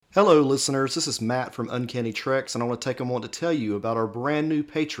Hello, listeners. This is Matt from Uncanny Treks, and I want to take a moment to tell you about our brand new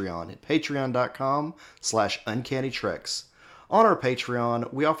Patreon at patreon.com/uncannytreks. On our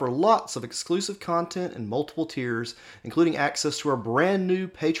Patreon, we offer lots of exclusive content in multiple tiers, including access to our brand new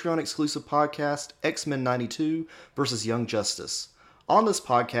Patreon exclusive podcast, X-Men 92 vs. Young Justice. On this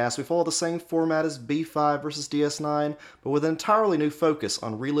podcast, we follow the same format as B5 vs. DS9, but with an entirely new focus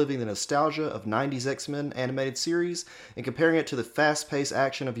on reliving the nostalgia of 90s X-Men animated series and comparing it to the fast-paced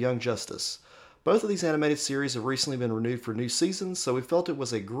action of Young Justice. Both of these animated series have recently been renewed for new seasons, so we felt it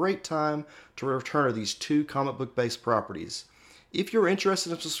was a great time to return to these two comic book-based properties. If you're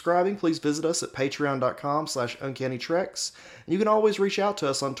interested in subscribing, please visit us at patreon.com/uncannytreks, and you can always reach out to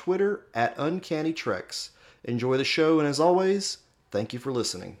us on Twitter at uncannytreks. Enjoy the show, and as always, thank you for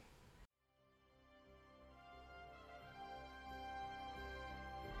listening.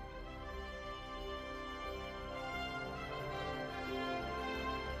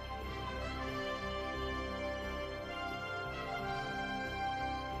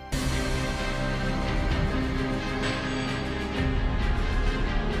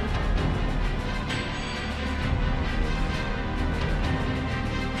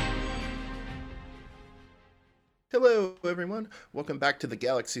 Hello, everyone. Welcome back to the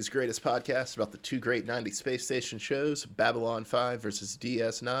Galaxy's Greatest Podcast about the two great 90s space station shows, Babylon 5 versus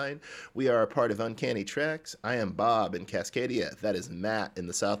DS9. We are a part of Uncanny Treks. I am Bob in Cascadia. That is Matt in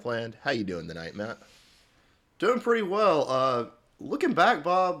the Southland. How you doing tonight, Matt? Doing pretty well. Looking back,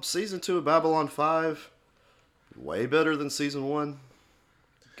 Bob, Season 2 of Babylon 5, way better than Season 1.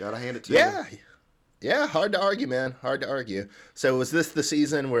 Gotta hand it to you. Yeah, hard to argue, man. Hard to argue. So was this the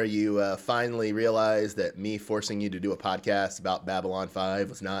season where you finally realized that me forcing you to do a podcast about Babylon 5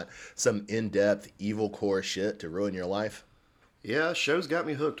 was not some in-depth evil core shit to ruin your life? Yeah, show's got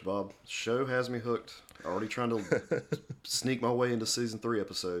me hooked, Bob. Show has me hooked. Already trying to sneak my way into Season 3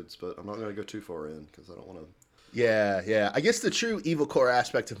 episodes, but I'm not going to go too far in because I don't want to. Yeah. I guess the true evil core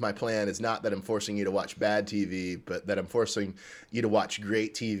aspect of my plan is not that I'm forcing you to watch bad TV, but that I'm forcing you to watch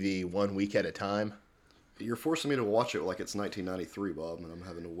great TV 1 week at a time. You're forcing me to watch it like it's 1993, Bob, and I'm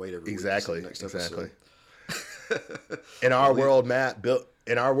having to wait every week to see the next episode. In our world, Matt, Bill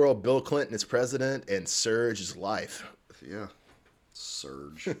Clinton is president and Surge is life. Yeah,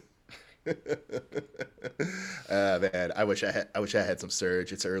 Surge. Man, I wish I had some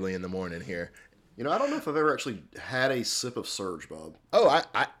Surge. It's early in the morning here. You know, I don't know if I've ever actually had a sip of Surge, Bob. Oh,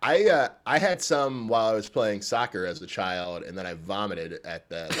 I had some while I was playing soccer as a child, and then I vomited at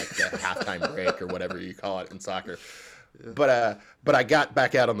the halftime break or whatever you call it in soccer. Yeah. But I got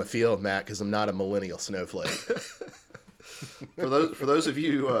back out on the field, Matt, because I'm not a millennial snowflake. For those of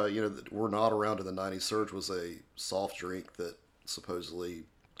you that were not around in the '90s, Surge was a soft drink that supposedly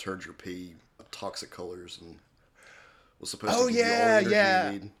turned your pee toxic colors and was supposed to give you all the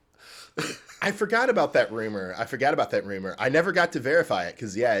energy you need. I forgot about that rumor. I never got to verify it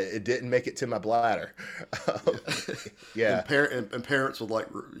because, it didn't make it to my bladder. Yeah. And parents would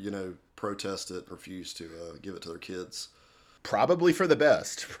protest it, refuse to give it to their kids. Probably for the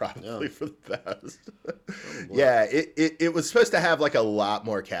best. Yeah, it was supposed to have like a lot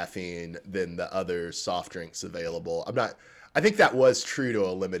more caffeine than the other soft drinks available. I think that was true to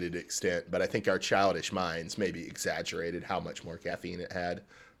a limited extent, but I think our childish minds maybe exaggerated how much more caffeine it had.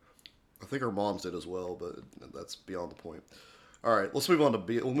 I think our moms did as well, but that's beyond the point. All right, let's move on to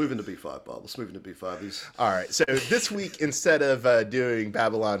we'll move into B5, Bob. Let's move into B5. All right, so this week, instead of doing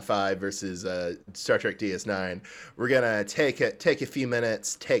Babylon 5 versus Star Trek DS9, we're going to take a few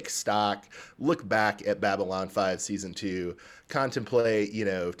minutes, take stock, look back at Babylon 5 Season 2, contemplate,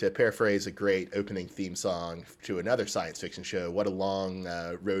 to paraphrase a great opening theme song to another science fiction show, what a long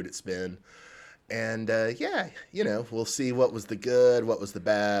road it's been. And, we'll see what was the good, what was the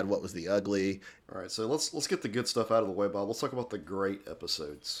bad, what was the ugly. All right, so let's get the good stuff out of the way, Bob. Let's talk about the great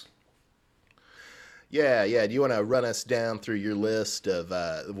episodes. Yeah. Do you want to run us down through your list of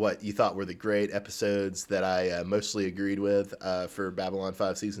what you thought were the great episodes that I mostly agreed with for Babylon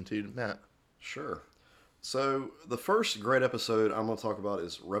 5 Season 2, Matt? Sure. So the first great episode I'm going to talk about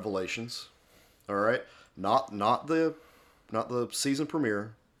is Revelations. All right? Not the season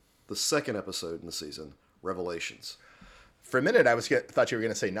premiere. The second episode in the season, Revelations. For a minute, thought you were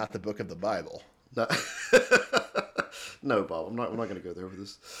going to say not the book of the Bible. No, no, Bob. I'm not going to go there with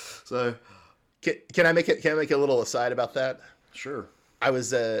this. So, can I make a little aside about that? Sure. I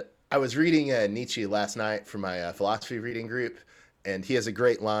was reading Nietzsche last night for my philosophy reading group, and he has a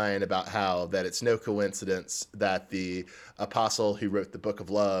great line about how that it's no coincidence that the apostle who wrote the Book of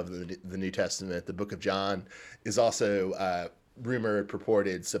Love, the New Testament, the Book of John, is also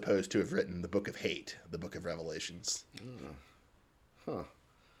purported, supposed to have written the Book of Hate, the Book of Revelations. Huh.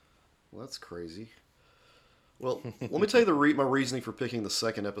 Well, that's crazy. Well, let me tell you my reasoning for picking the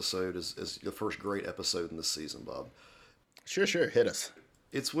second episode as the first great episode in this season, Bob. Sure, hit us.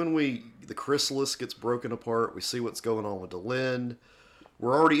 It's when the chrysalis gets broken apart. We see what's going on with Delenn.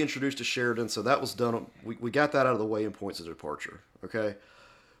 We're already introduced to Sheridan, so that was done. We got that out of the way in points of departure. Okay,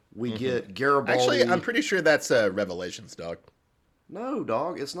 we get Garibaldi. Actually, I'm pretty sure that's Revelations, dog. No,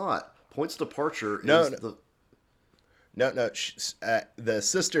 dog, it's not. Points of departure is No. the No. The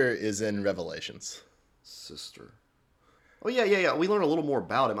sister is in Revelations. sister. Oh yeah. We learn a little more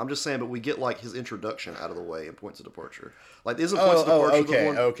about him. I'm just saying, but we get like his introduction out of the way in points of departure. Like, isn't points of departure okay, the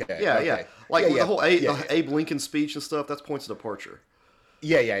one? okay. Yeah. Like Yeah, the whole yeah. Abe Lincoln speech and stuff. That's points of departure.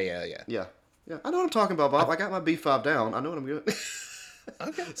 Yeah. Yeah. I know what I'm talking about, Bob. I got my B5 down. I know what I'm doing.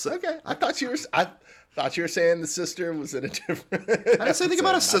 Okay. I thought you were saying the sister was in a different. I didn't say anything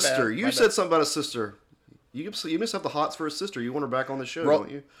about a sister. My You bad. said something about a sister. You must have the hots for a sister. You want her back on the show,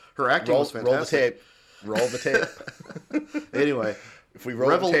 don't you? Her acting was fantastic. Roll the tape. Anyway, If we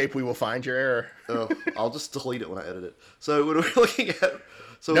roll the tape, we will find your error. I'll just delete it when I edit it. So when we're looking at,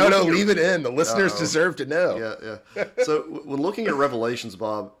 No, leave it in. The listeners deserve to know. Yeah. So when looking at Revelations,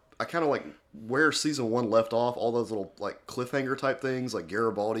 Bob, I kind of like where season 1 left off. All those little like cliffhanger type things, like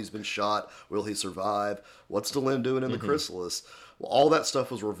Garibaldi's been shot. Will he survive? What's Delenn doing in the chrysalis? Well, all that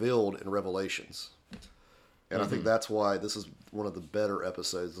stuff was revealed in Revelations. And I think that's why this is one of the better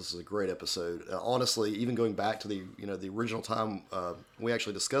episodes. This is a great episode. Honestly, even going back to the original time we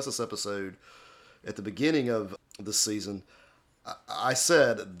actually discussed this episode at the beginning of this season, I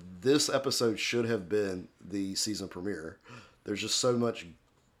said this episode should have been the season premiere. There's just so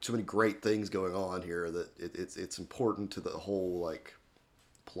many great things going on here that it's important to the whole like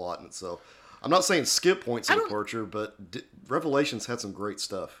plot in itself. I'm not saying skip points of departure, but Revelations had some great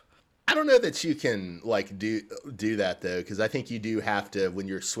stuff. I don't know that you can like do that though, because I think you do have to, when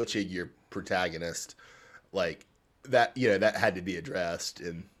you're switching your protagonist, like that, that had to be addressed.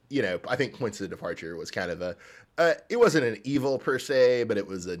 And I think points of departure was kind of it wasn't an evil per se, but it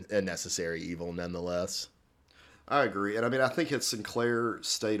was a necessary evil nonetheless. I agree, and I mean I think had Sinclair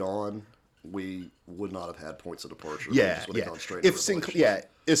stayed on, we would not have had points of departure. Yeah. Gone straight into Revelations.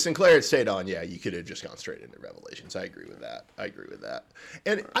 If Sinclair had stayed on, you could have just gone straight into Revelations. I agree with that.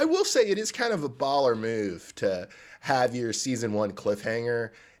 And I will say it is kind of a baller move to have your season 1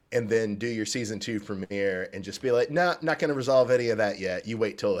 cliffhanger and then do your season 2 premiere and just be like, nah, not going to resolve any of that yet. You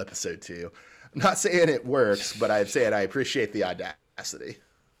wait till episode 2. I'm not saying it works, but I'm saying I appreciate the audacity.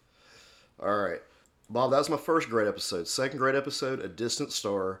 All right, Bob, that was my first great episode. Second great episode, A Distant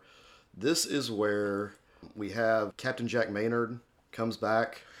Star. This is where we have Captain Jack Maynard comes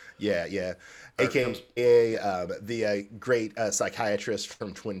back. Yeah. AKA the great psychiatrist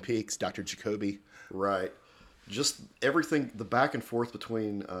from Twin Peaks, Dr. Jacoby. Right. Just everything, the back and forth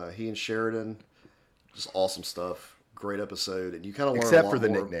between he and Sheridan, just awesome stuff. Great episode. And you kind of learn Except a lot for the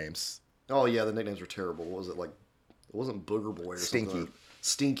more. nicknames. Oh, yeah, the nicknames were terrible. What was it like? It wasn't Booger Boy or Stinky. something.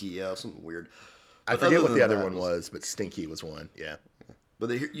 Stinky, yeah, something weird. I But forget other what the than other that, one was, but Stinky was one. Yeah.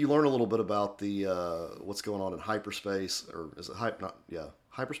 But you learn a little bit about the what's going on in hyperspace, or is it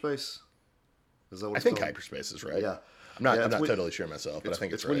hyperspace? Is that what I it's think called? hyperspace is right. Yeah. I'm not it's when- totally sure myself, but I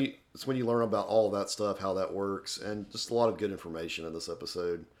think it's right. It's when you learn about all that stuff, how that works, and just a lot of good information in this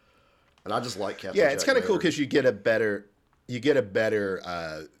episode. And I just like Captain. Yeah, it's Jack kind of cool Maynard. because you get a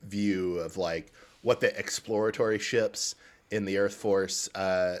better view of like what the exploratory ships in the Earth Force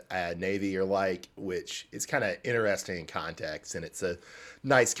Navy are like, which is kind of interesting in context, and it's a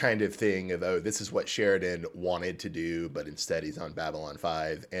nice kind of thing of, this is what Sheridan wanted to do, but instead he's on Babylon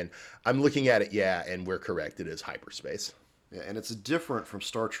 5. And I'm looking at it, and we're correct, it is hyperspace. Yeah, and it's different from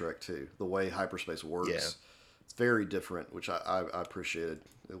Star Trek too. The way hyperspace works, it's very different, which I appreciated.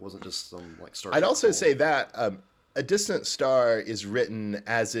 It wasn't just some like Star Trek. I'd also film. say that A Distant Star is written,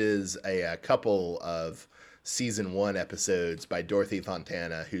 as is a couple of season 1 episodes by Dorothy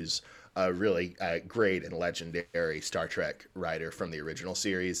Fontana, who's a really great and legendary Star Trek writer from the original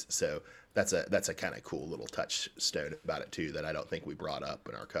series. So that's a kind of cool little touchstone about it too that I don't think we brought up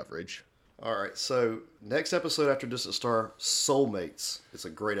in our coverage. All right, so next episode after Distant Star, Soulmates. It's a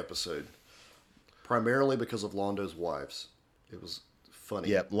great episode, primarily because of Londo's wives. It was funny.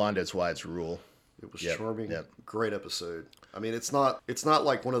 Yep, Londo's wives rule. It was Yep, charming. yep. Great episode. I mean, it's not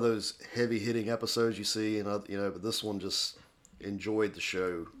like one of those heavy hitting episodes you see, and but this one just enjoyed the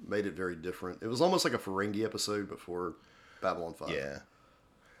show, made it very different. It was almost like a Ferengi episode before Babylon 5. Yeah.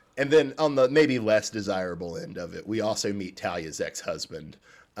 And then on the maybe less desirable end of it, we also meet Talia's ex-husband,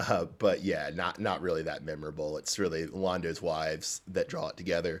 But yeah, not really that memorable. It's really Londo's wives that draw it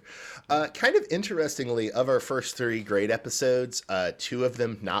together. Kind of interestingly, of our first 3 great episodes, 2 of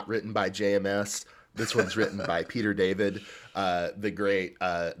them not written by JMS. This one's written by Peter David, the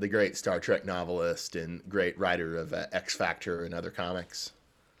great Star Trek novelist and great writer of X Factor and other comics.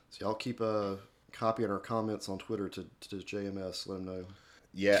 So y'all keep copying our comments on Twitter to JMS. Let him know.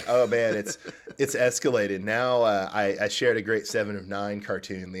 Yeah. Oh man, it's escalated now. I shared a great 7 of 9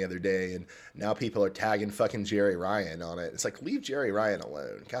 cartoon the other day, and now people are tagging fucking Jerry Ryan on it. It's like, leave Jerry Ryan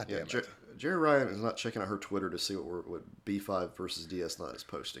alone. God damn it. Jerry Ryan is not checking out her Twitter to see what B5 versus DS9 is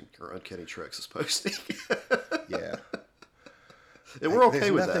posting or Uncanny Treks is posting. Yeah. And we're okay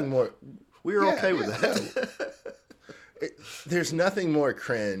with that. We are okay with that. There's nothing more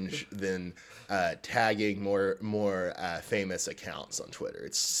cringe than tagging more famous accounts on Twitter.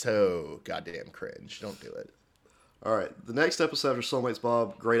 It's so goddamn cringe. Don't do it. All right. The next episode after Soulmates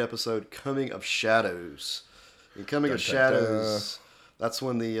Bob, great episode, Coming of Shadows. In Coming of Shadows, that's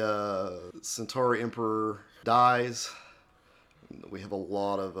when the Centauri Emperor dies. We have a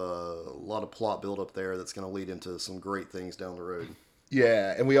lot of plot build up there that's going to lead into some great things down the road.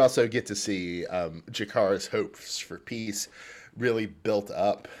 Yeah, and we also get to see Jakar's hopes for peace really built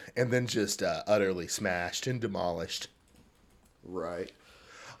up and then just utterly smashed and demolished. Right.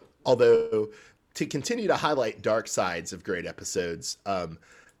 Although, to continue to highlight dark sides of great episodes,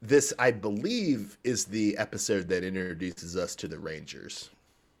 this, I believe, is the episode that introduces us to the Rangers.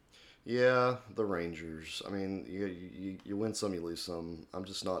 Yeah, the Rangers. I mean, you win some, you lose some. I'm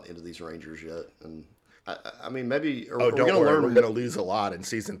just not into these Rangers yet, and I mean, maybe. Don't worry. We're going to lose a lot in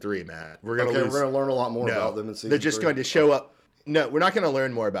season 3, Matt. We're going to learn a lot more about them in season 3. They're just going to show up. No, we're not going to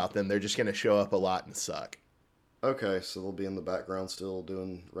learn more about them. They're just going to show up a lot and suck. Okay, so they'll be in the background still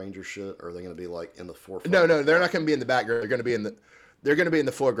doing Ranger shit, or are they going to be like in the forefront? No, they're not going to be in the background. They're going to be in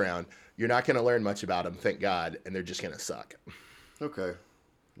the foreground. You're not going to learn much about them, thank God, and they're just going to suck. Okay,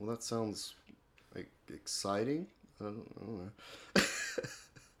 well that sounds like exciting. I don't know.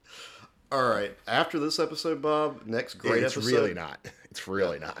 All right. After this episode, Bob, next great episode. It's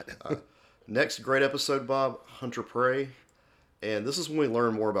really not. Next great episode, Bob, Hunter Prey. And this is when we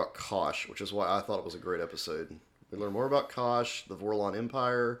learn more about Kosh, which is why I thought it was a great episode. We learn more about Kosh, the Vorlon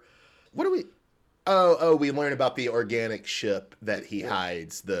Empire. What do we... Oh, we learn about the organic ship that he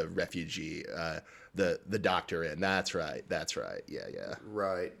hides the refugee, the doctor in. That's right. Yeah.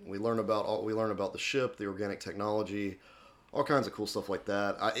 Right. We learn about the ship, the organic technology, all kinds of cool stuff like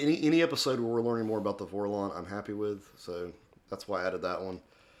that. Any episode where we're learning more about the Vorlon, I'm happy with. So that's why I added that one.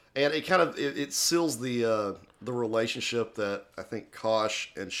 And it kind of it seals the relationship that I think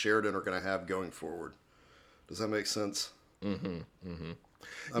Kosh and Sheridan are going to have going forward. Does that make sense? Mm-hmm.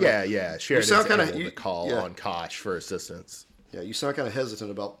 Yeah. Sheridan's able to call on Kosh for assistance. Yeah, you sound kind of hesitant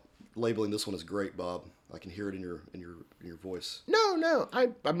about labeling this one as great, Bob. I can hear it in your voice. No,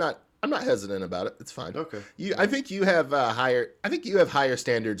 I'm not hesitant about it. It's fine. Okay. I think you have higher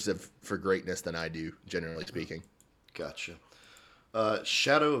standards for greatness than I do, generally speaking. Gotcha.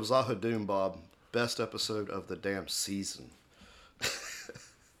 Shadow of Zahadum, Bob. Best episode of the damn season.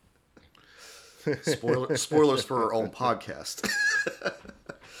 Spoilers for our own podcast.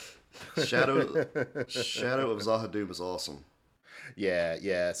 Shadow of Zahadum is awesome.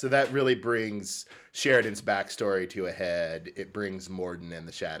 Yeah. So that really brings Sheridan's backstory to a head. It brings Morden and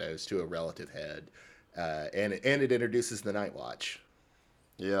the Shadows to a relative head, and it introduces the Night Watch.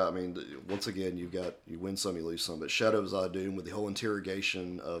 Yeah, I mean, once again, you win some, you lose some. But Shadow of Zahadum with the whole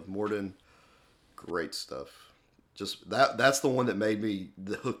interrogation of Morden, great stuff. Just that's the one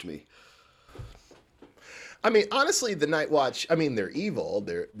that hooked me. I mean, honestly, the Night Watch, I mean, they're evil,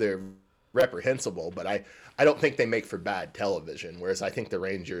 they're reprehensible, but I don't think they make for bad television, whereas I think the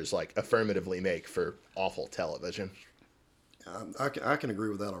Rangers like affirmatively make for awful television. I can agree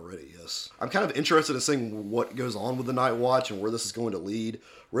with that already, yes. I'm kind of interested in seeing what goes on with the Night Watch and where this is going to lead.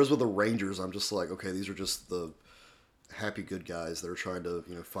 Whereas with the Rangers, I'm just like, okay, these are just the happy good guys that are trying to,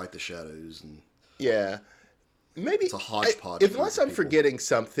 fight the shadows. And yeah. Maybe it's a hodgepodge. Unless I'm forgetting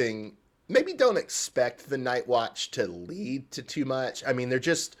something, maybe don't expect the Night Watch to lead to too much. I mean, they're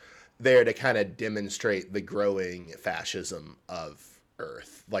just there to kind of demonstrate the growing fascism of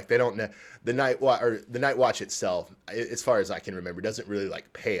Earth. Like they don't know the Night Watch itself, as far as I can remember, doesn't really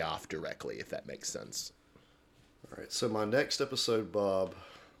like pay off directly, if that makes sense. All right. So my next episode, Bob,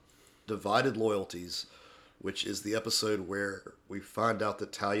 Divided Loyalties, which is the episode where we find out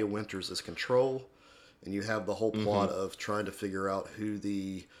that Talia Winters is Control, and you have the whole plot of trying to figure out who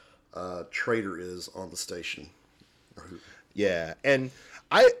the traitor is on the station. Yeah, and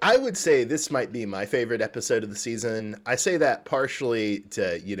I would say this might be my favorite episode of the season. I say that partially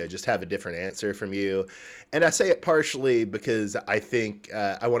to, just have a different answer from you. And I say it partially because I think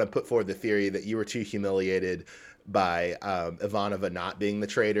I want to put forward the theory that you were too humiliated by Ivanova not being the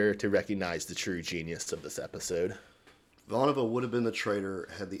traitor to recognize the true genius of this episode. Ivanova would have been the traitor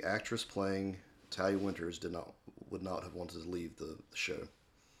had the actress playing Talia Winters would not have wanted to leave the show.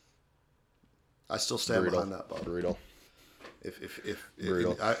 I still stand behind that, Bob. Brutal.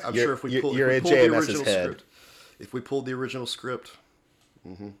 Brutal. I'm sure if we pulled the original head. script, if we pulled the original script.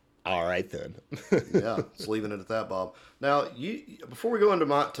 Mm-hmm. All right then. Yeah, just leaving it at that, Bob. Now, before we go into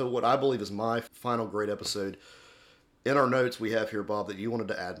to what I believe is my final great episode, in our notes we have here, Bob, that you wanted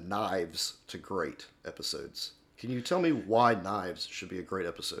to add knives to great episodes. Can you tell me why Knives should be a great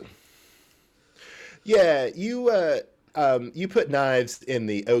episode? Yeah, you put Knives in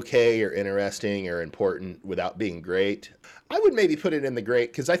the okay or interesting or important without being great. I would maybe put it in the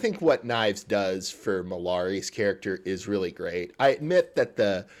great because I think what Knives does for Malari's character is really great. I admit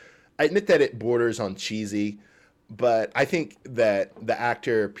that it borders on cheesy, but I think that the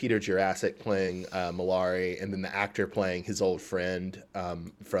actor Peter Jurasik playing Malari and then the actor playing his old friend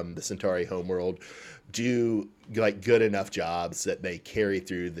from the Centauri homeworld do like good enough jobs that they carry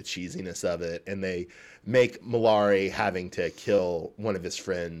through the cheesiness of it, and they make Malari having to kill one of his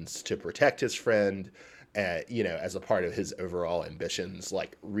friends to protect his friend, as a part of his overall ambitions,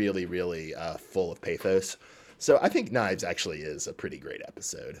 like really, really full of pathos. So I think Knives actually is a pretty great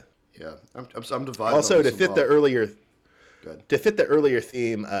episode. Yeah, I'm divided. Also, to fit the earlier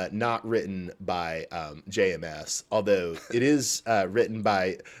theme, not written by JMS, although it is written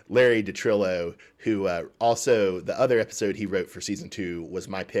by Larry DiTrillo, who also, the other episode he wrote for season 2 was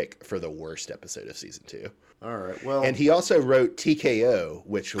my pick for the worst episode of season 2. All right, well... And he also wrote TKO,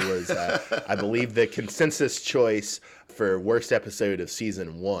 which was, I believe, the consensus choice for worst episode of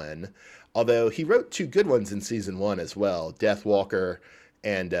season 1, although he wrote 2 good ones in season 1 as well, Death Walker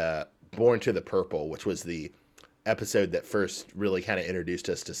and Born to the Purple, which was the episode that first really kind of introduced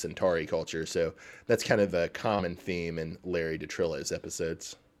us to Centauri culture. So that's kind of a common theme in Larry DiTrillo's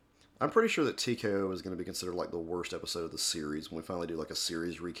episodes. I'm pretty sure that TKO is going to be considered like the worst episode of the series when we finally do like a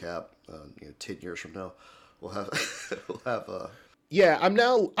series recap. 10 years from now, we'll have. Yeah,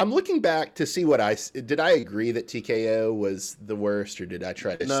 I'm looking back to see did I agree that TKO was the worst, or did I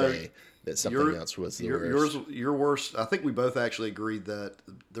try to say that something else was the worst? Your worst. I think we both actually agreed that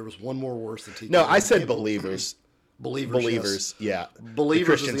there was one more worse than TKO. No, I said Believers. Believers, yes. Yeah.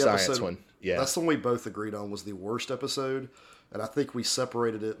 Believers the Christian is the episode, Science one. Yeah. That's the one we both agreed on was the worst episode. And I think we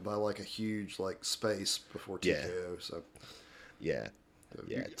separated it by like a huge like space before TKO. Yeah. So yeah.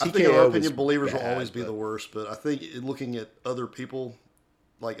 I think in our opinion, Believers will always be the worst. But I think looking at other people,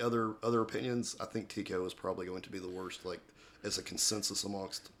 like other opinions, I think TKO is probably going to be the worst, like as a consensus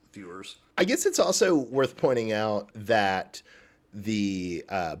amongst viewers. I guess it's also worth pointing out that the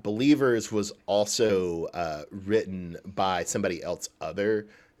Believers was also written by somebody else other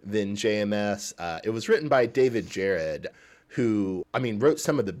than JMS. It was written by David Jared, who, wrote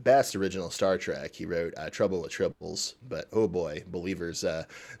some of the best original Star Trek. He wrote Trouble with Tribbles, but oh boy, Believers,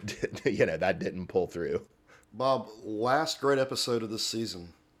 that didn't pull through. Bob, last great episode of this season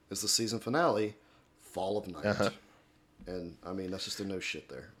is the season finale, Fall of Night. Uh-huh. And, that's just a no shit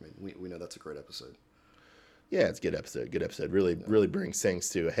there. We know that's a great episode. Yeah, it's a good episode. Good episode. Really brings things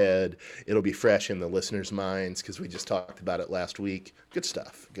to a head. It'll be fresh in the listeners' minds because we just talked about it last week. Good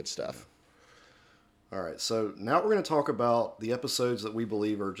stuff. All right, so now we're going to talk about the episodes that we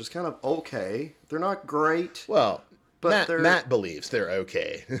believe are just kind of okay. They're not great. Well, but Matt believes they're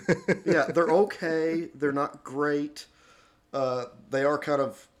okay. Yeah, they're okay. They're not great.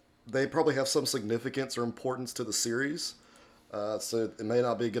 They probably have some significance or importance to the series. So it may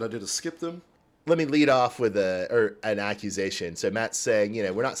not be a good idea to skip them. Let me lead off with an accusation. So Matt's saying,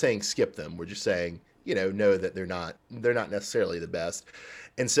 we're not saying skip them. We're just saying, know that they're not necessarily the best.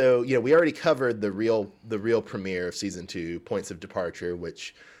 And so, we already covered the real premiere of season 2, Points of Departure,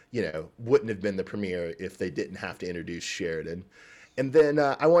 which, wouldn't have been the premiere if they didn't have to introduce Sheridan. And then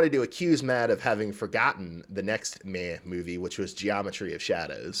I wanted to accuse Matt of having forgotten the next meh movie, which was Geometry of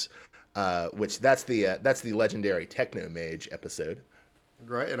Shadows, which that's the legendary Techno Mage episode.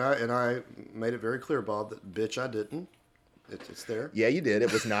 Right, and I made it very clear, Bob, that bitch I didn't. It's there. Yeah, you did.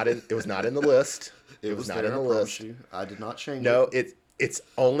 It was not in the list. It was not in the list. I did not change it. No, it's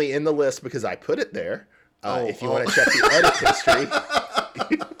only in the list because I put it there. If you want to check the edit history.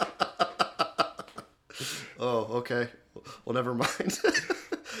 Oh, okay. Well, never mind.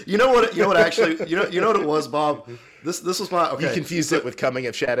 You know what it was, Bob? This was my okay. You confused it with Coming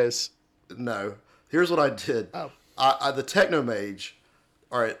of Shadows? No. Here's what I did. Oh. The Techno Mage,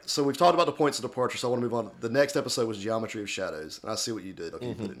 All right, so we've talked about the points of departure, so I want to move on. The next episode was Geometry of Shadows, and I see what you did. Okay,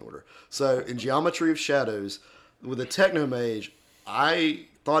 you put it in order. So in Geometry of Shadows, with the Technomage, I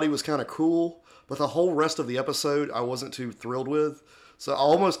thought he was kind of cool, but the whole rest of the episode I wasn't too thrilled with. So I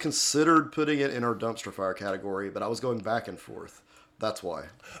almost considered putting it in our dumpster fire category, but I was going back and forth. That's why.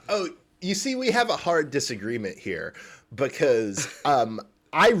 Oh, you see, we have a hard disagreement here because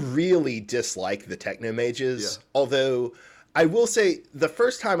I really dislike the Technomages, although I will say the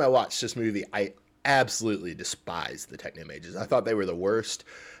first time I watched this movie, I absolutely despised the Technomages. I thought they were the worst.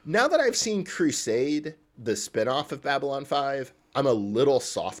 Now that I've seen Crusade, the spinoff of Babylon 5, I'm a little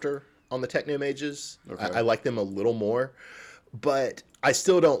softer on the Technomages. Okay. I like them a little more, but I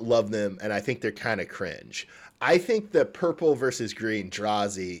still don't love them, and I think they're kind of cringe. I think the purple versus green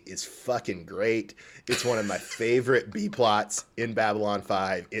Drazi is fucking great. It's one of my favorite B-plots in Babylon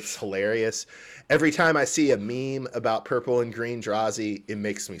 5. It's hilarious. Every time I see a meme about purple and green Drazi, it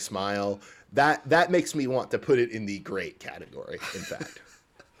makes me smile. That makes me want to put it in the great category, in fact.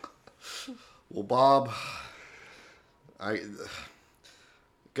 Well, Bob,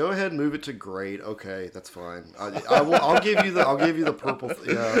 go ahead and move it to great. Okay, that's fine. I'll give you the purple.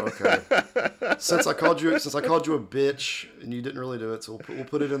 Yeah, okay. Since I called you a bitch and you didn't really do it, so we'll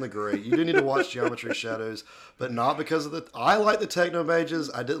put it in the great. You do need to watch Geometry of Shadows, but not because of I like the Technomages.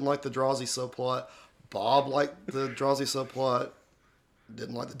 I didn't like the Drazi subplot. Bob liked the Drazi subplot.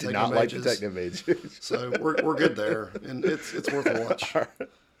 Didn't like the Technomages. Did not like the Technomages. So we're good there, and it's worth a watch.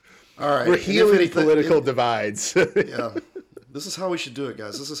 All right. We're healing political divides. Yeah. This is how we should do it,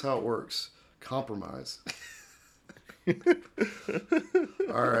 guys. This is how it works. Compromise.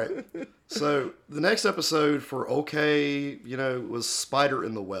 All right. So the next episode for OK, was Spider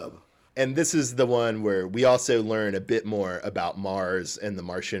in the Web. And this is the one where we also learn a bit more about Mars and the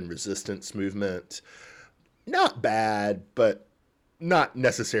Martian resistance movement. Not bad, but not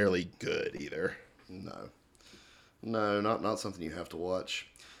necessarily good either. No, not something you have to watch.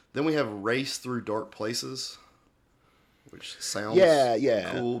 Then we have Race Through Dark Places, which sounds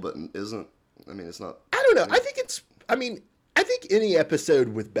cool, but isn't. I mean, it's not. I don't know. I think any episode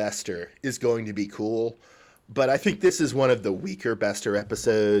with Bester is going to be cool, but I think this is one of the weaker Bester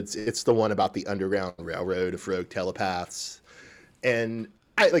episodes. It's the one about the Underground Railroad of rogue telepaths. And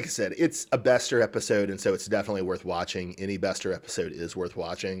like I said, it's a Bester episode, and so it's definitely worth watching. Any Bester episode is worth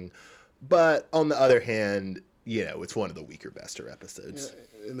watching. But on the other hand, it's one of the weaker Bester episodes.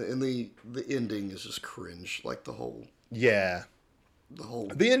 Yeah, and the ending is just cringe, like the whole... Yeah.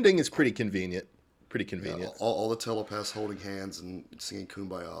 The ending is pretty convenient. Yeah, all the telepaths holding hands and singing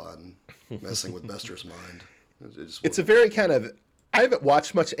Kumbaya and messing with Bester's mind. It's a very kind of... I haven't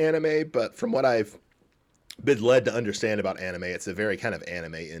watched much anime, but from what I've been led to understand about anime, it's a very kind of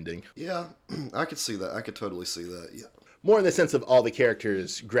anime ending. Yeah, I could see that. I could totally see that, yeah. More in the sense of all the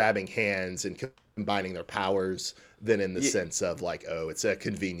characters grabbing hands and combining their powers than in the sense of like, oh, it's a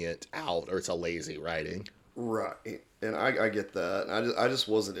convenient out or it's a lazy writing. Right, and I get that. I just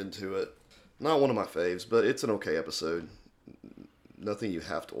wasn't into it. Not one of my faves, but it's an okay episode. Nothing you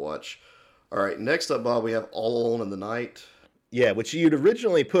have to watch. All right, next up, Bob, we have All Alone in the Night. Yeah, which you'd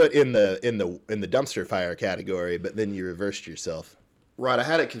originally put in the dumpster fire category, but then you reversed yourself. Right, I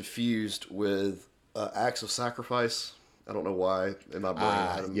had it confused with Acts of Sacrifice. I don't know why in my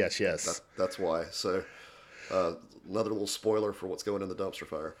brain. Yes. That's why. So, another little spoiler for what's going in the dumpster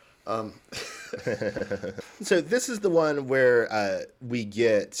fire. So this is the one where we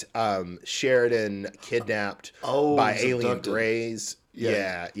get Sheridan kidnapped by alien abducted. Greys.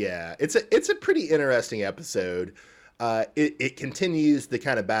 Yeah. It's a pretty interesting episode. It continues the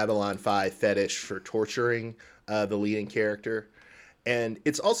kind of Babylon 5 fetish for torturing the leading character. And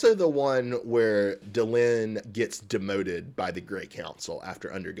it's also the one where Delenn gets demoted by the Grey Council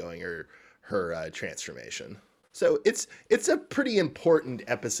after undergoing her transformation. So it's a pretty important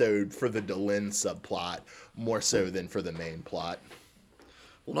episode for the Delenn subplot, more so than for the main plot.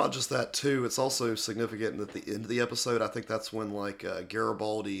 Well, not just that, too. It's also significant at the end of the episode. I think that's when,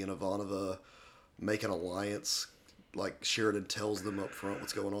 Garibaldi and Ivanova make an alliance. Like, Sheridan tells them up front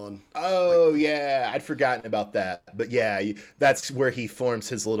what's going on. Oh, yeah. I'd forgotten about that. But, yeah, that's where he forms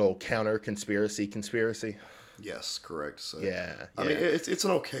his little counter-conspiracy. Yes, correct. So, yeah. I mean, it's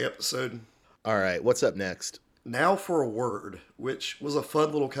an okay episode. All right, what's up next? Now for a Word, which was a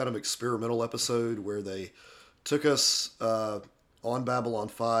fun little kind of experimental episode where they took us on Babylon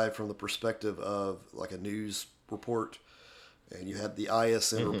 5 from the perspective of, like, a news report. And you had the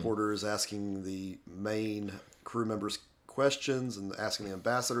ISN reporters asking the main crew members questions and asking the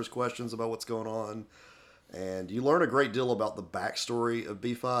ambassadors questions about what's going on. And you learn a great deal about the backstory of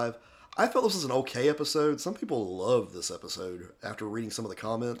B5. I felt this was an okay episode. Some people love this episode after reading some of the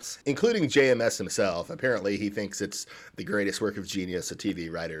comments. Including JMS himself. Apparently, he thinks it's the greatest work of genius a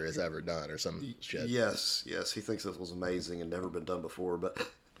TV writer has ever done, or some shit. Yes, he thinks this was amazing and never been done before. But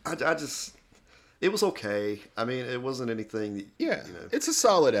I just, it was okay. I mean, it wasn't anything. That, yeah, it's a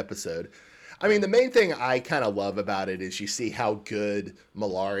solid episode. I mean, the main thing I kind of love about it is you see how good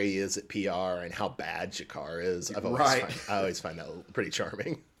Malari is at PR and how bad G'Kar is. I always find that pretty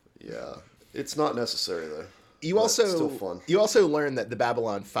charming. Yeah, it's not necessary though. It's still fun. You also learn that the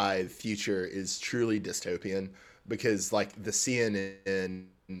Babylon 5 future is truly dystopian because, like, the CNN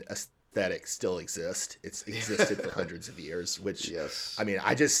aesthetic still exists. It's existed for hundreds of years, which, yes. I mean,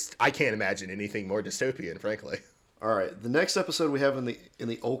 I can't imagine anything more dystopian, frankly. All right, the next episode we have in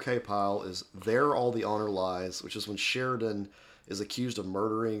the OK pile is There All the Honor Lies, which is when Sheridan is accused of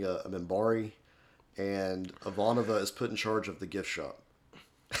murdering a Minbari, and Ivanova is put in charge of the gift shop.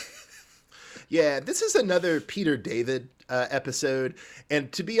 Yeah, this is another Peter David episode,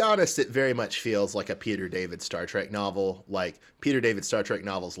 and to be honest, it very much feels like a Peter David Star Trek novel. Like, Peter David Star Trek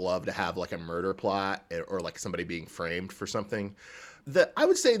novels love to have, like, a murder plot or, like, somebody being framed for something. I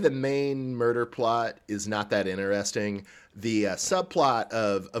would say the main murder plot is not that interesting. The subplot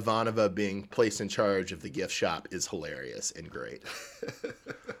of Ivanova being placed in charge of the gift shop is hilarious and great.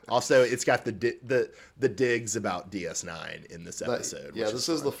 Also, it's got the digs about DS9 in this episode. This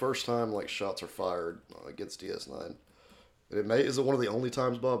is the first time like shots are fired against DS9. Is it one of the only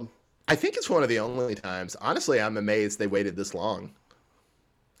times, Bob? I think it's one of the only times. Honestly, I'm amazed they waited this long.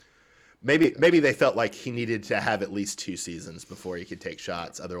 Maybe they felt like he needed to have at least 2 seasons before he could take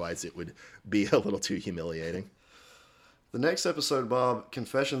shots. Otherwise, it would be a little too humiliating. The next episode, Bob,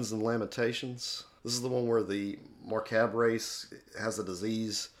 Confessions and Lamentations. This is the one where the Marcab race has a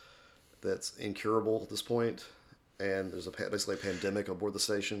disease that's incurable at this point, and there's basically a pandemic aboard the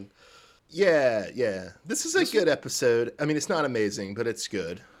station. Yeah. This is a good episode. I mean, it's not amazing, but it's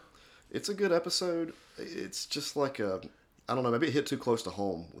good. It's a good episode. It's just like I don't know, maybe it hit too close to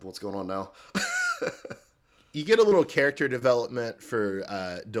home with what's going on now. You get a little character development for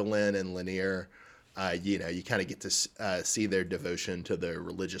Delenn and Lanier. You kind of get to see their devotion to their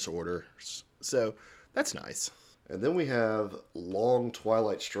religious orders. So that's nice. And then we have Long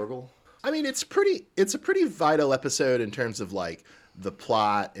Twilight Struggle. I mean, it's a pretty vital episode in terms of, like, the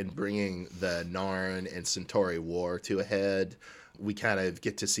plot and bringing the Narn and Centauri war to a head. We kind of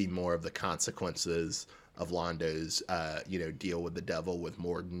get to see more of the consequences of Londo's, deal with the devil with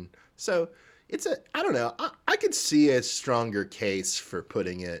Morden. So I don't know. I could see a stronger case for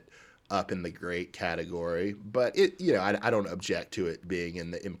putting it up in the great category, but I don't object to it being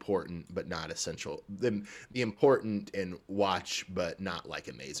in the important but not essential, the important and watch but not like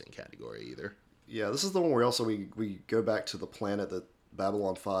amazing category either. Yeah, this is the one where also we go back to the planet that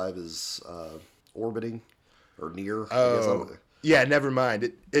Babylon 5 is orbiting or near. Oh. Yeah, never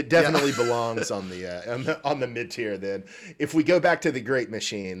mind. It definitely belongs on the mid tier. Then, if we go back to the Great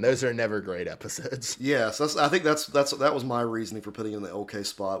Machine, those are never great episodes. Yes, I think that was my reasoning for putting it in the OK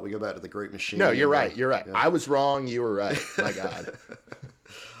spot. We go back to the Great Machine. No, you're right. You're right. Yeah. I was wrong. You were right. My God.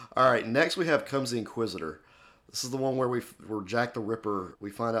 All right. Next, we have Comes the Inquisitor. This is the one where Jack the Ripper. We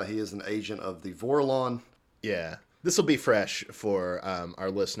find out he is an agent of the Vorlon. Yeah, this will be fresh for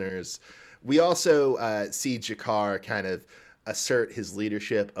our listeners. We also see G'Kar kind of assert his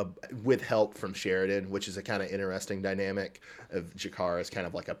leadership with help from Sheridan, which is a kind of interesting dynamic of G'Kar as kind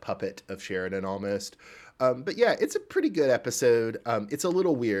of like a puppet of Sheridan almost. But yeah, it's a pretty good episode. It's a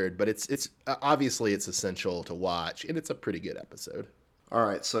little weird, but it's obviously it's essential to watch, and it's a pretty good episode. All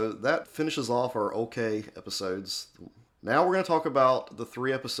right, so that finishes off our OK episodes. Now we're going to talk about the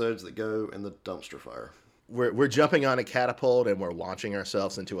 3 episodes that go in the dumpster fire. We're jumping on a catapult and we're launching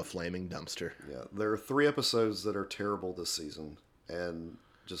ourselves into a flaming dumpster. Yeah, there are 3 episodes that are terrible this season, and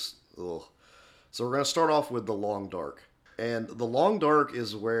just ugh. So we're going to start off with The Long Dark. And The Long Dark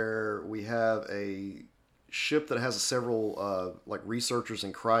is where we have a ship that has several researchers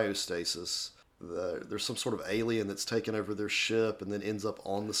in cryostasis. There's some sort of alien that's taken over their ship and then ends up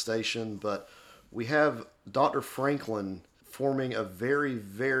on the station. But we have Dr. Franklin forming a very,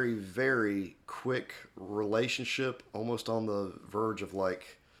 very, very quick relationship, almost on the verge of I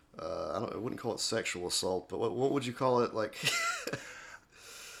wouldn't call it sexual assault, but what would you call it? Like,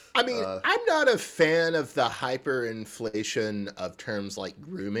 I mean, I'm not a fan of the hyperinflation of terms like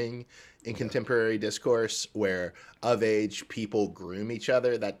grooming in contemporary discourse, where of age people groom each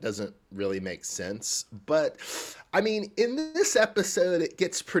other. That doesn't really make sense. But I mean, in this episode, it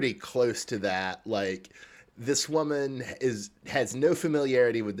gets pretty close to that. Like, this woman has no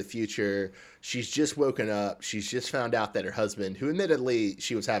familiarity with the future. She's just woken up. She's just found out that her husband, who admittedly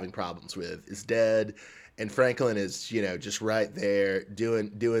she was having problems with, is dead. And Franklin is, just right there doing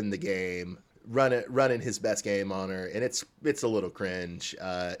the game, running his best game on her. And it's a little cringe.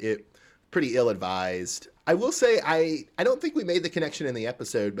 It pretty ill-advised. I will say I don't think we made the connection in the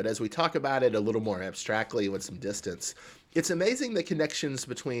episode, but as we talk about it a little more abstractly with some distance, it's amazing the connections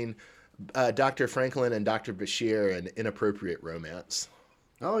between Dr. Franklin and Dr. Bashir and inappropriate romance.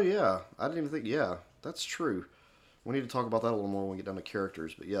 Oh, yeah. I didn't even think, yeah, that's true. We need to talk about that a little more when we get down to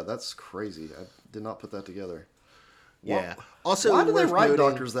characters. But yeah, that's crazy. I did not put that together. Yeah. Also, why do they write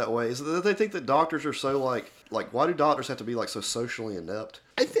doctors that way? Is it that they think that doctors are so like why do doctors have to be like so socially inept?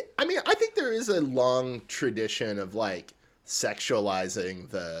 I think there is a long tradition of like sexualizing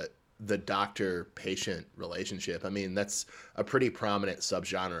the doctor-patient relationship. I mean, that's a pretty prominent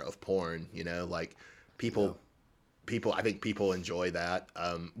subgenre of porn, like people, I think people enjoy that,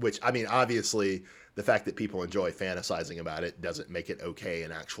 which, I mean, obviously the fact that people enjoy fantasizing about it doesn't make it okay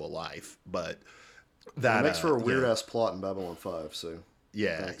in actual life, but that it makes for a weird-ass plot in Babylon 5, so...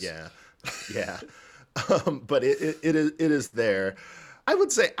 Yeah, thanks. yeah. But it is there. I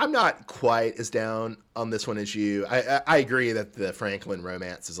would say I'm not quite as down on this one as you. I agree that the Franklin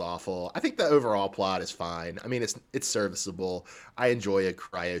romance is awful. I think the overall plot is fine. I mean, it's serviceable. I enjoy a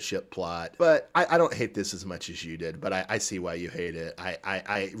cryo ship plot, but I don't hate this as much as you did. But I see why you hate it.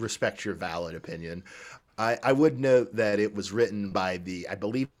 I respect your valid opinion. I would note that it was written by I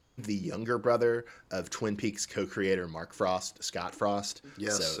believe, the younger brother of Twin Peaks co-creator Mark Frost, Scott Frost.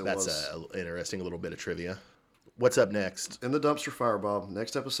 Yes, so that's an interesting little bit of trivia. What's up next? In the Dumpster Fire, Bob.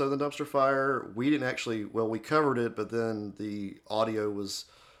 Next episode of the Dumpster Fire, we didn't actually, we covered it, but then the audio was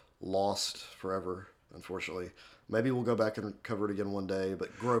lost forever, unfortunately. Maybe we'll go back and cover it again one day,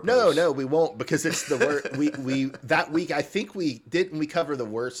 but Gropos. No, we won't, because it's the worst. we that week, I think we cover the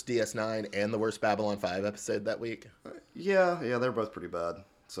worst DS9 and the worst Babylon 5 episode that week. Yeah, they're both pretty bad.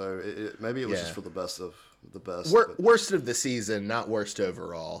 So maybe it was just for the best of the best. Worst of the season, not worst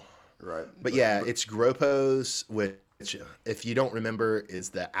overall. Right. But it's Gropos, which, if you don't remember, is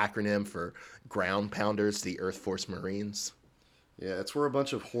the acronym for Ground Pounders, the Earth Force Marines. Yeah, it's where a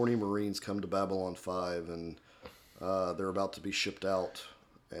bunch of horny Marines come to Babylon 5, and they're about to be shipped out,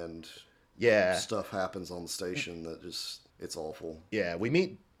 and stuff happens on the station that it's awful. Yeah, we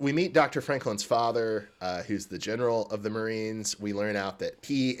meet Dr. Franklin's father, who's the general of the Marines. We learn out that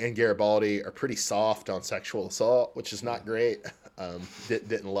he and Garibaldi are pretty soft on sexual assault, which is not great.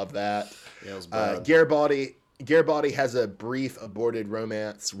 Didn't love that. Yeah, it was bad. Garibaldi has a brief aborted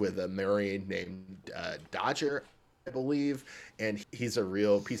romance with a Marine named Dodger, I believe, and he's a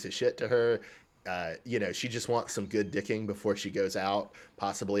real piece of shit to her. She just wants some good dicking before she goes out,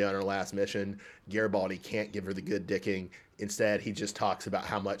 possibly on her last mission. Garibaldi can't give her the good dicking. Instead, he just talks about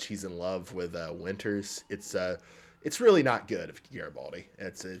how much he's in love with Winters. It's really not good of Garibaldi.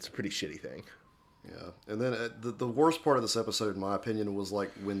 It's a pretty shitty thing. Yeah, and then the worst part of this episode, in my opinion, was like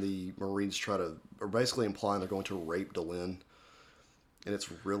when the Marines are basically implying they're going to rape Delenn, and it's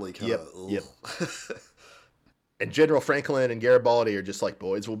really kind of Yep. And General Franklin and Garibaldi are just like,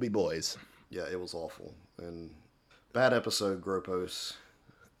 boys will be boys. Yeah, it was awful. And bad episode, Gropos.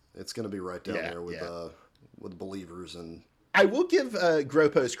 It's going to be right down there with Believers. And I will give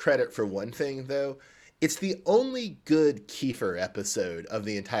Gropos credit for one thing, though. It's the only good Kiefer episode of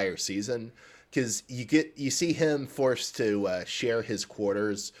the entire season, because you see him forced to share his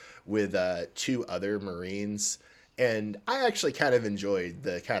quarters with two other Marines. And I actually kind of enjoyed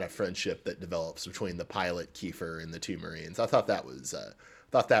the kind of friendship that develops between the pilot Kiefer and the two Marines. I thought that was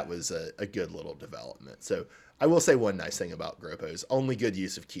a good little development. So I will say one nice thing about Gropos: only good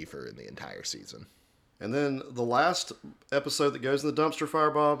use of Kiefer in the entire season. And then the last episode that goes in the dumpster fire,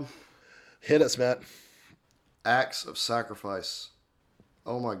 Bob. Hit us, Matt. Acts of Sacrifice.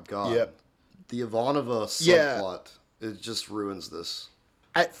 Oh my God. Yep. The Ivanova subplot. It just ruins this.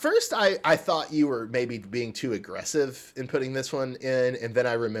 At first, I thought you were maybe being too aggressive in putting this one in, and then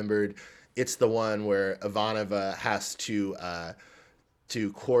I remembered it's the one where Ivanova has to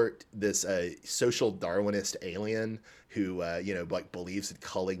court this social Darwinist alien who believes in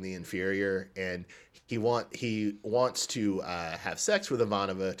culling the inferior, and he wants to have sex with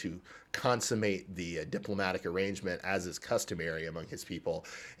Ivanova to consummate the diplomatic arrangement, as is customary among his people.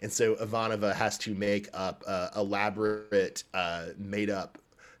 And so Ivanova has to make up elaborate, made-up,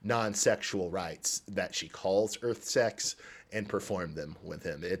 non-sexual rites that she calls Earth sex and perform them with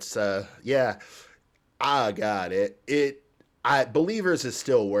him. It's, Believers is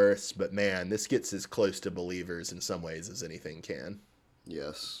still worse, but man, this gets as close to Believers in some ways as anything can.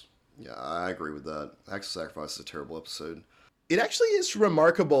 Yes. Yeah, I agree with that. Acts of Sacrifice is a terrible episode. It actually is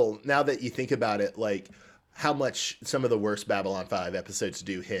remarkable now that you think about it, like how much some of the worst Babylon 5 episodes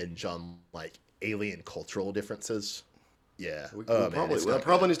do hinge on like alien cultural differences. Yeah. Oh man, Probably it's that not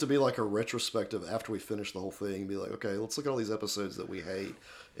probably good. needs to be like a retrospective after we finish the whole thing and be like, okay, let's look at all these episodes that we hate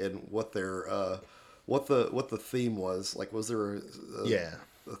and what their what the theme was. Like, was there Yeah.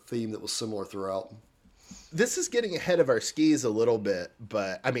 a theme that was similar throughout? This is getting ahead of our skis a little bit,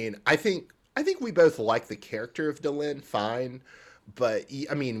 but I mean, I think we both like the character of Delenn fine, but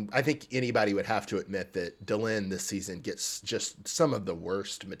I mean, I think anybody would have to admit that Delenn this season gets just some of the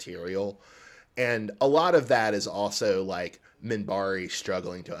worst material, and a lot of that is also like Minbari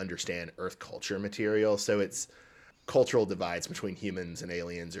struggling to understand Earth culture material, so it's cultural divides between humans and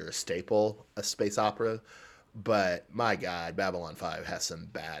aliens are a staple of space opera. But my God, Babylon 5 has some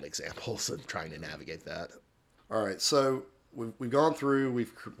bad examples of trying to navigate that. All right, so we've gone through.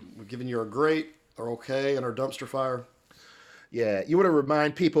 We've given you our great, our okay, and our dumpster fire. Yeah, you want to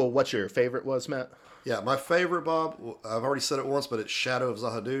remind people what your favorite was, Matt? Yeah, my favorite, Bob. I've already said it once, but it's Shadow of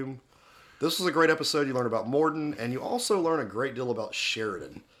Zahadum. This was a great episode. You learn about Morden, and you also learn a great deal about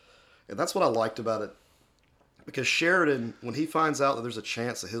Sheridan, and that's what I liked about it. Because Sheridan, when he finds out that there's a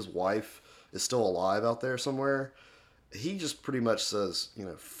chance that his wife is still alive out there somewhere, he just pretty much says,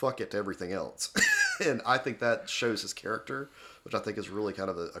 fuck it to everything else. And I think that shows his character, which I think is really kind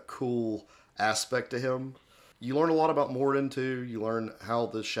of a cool aspect to him. You learn a lot about Morden, too. You learn how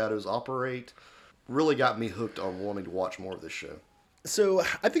the shadows operate. Really got me hooked on wanting to watch more of this show. So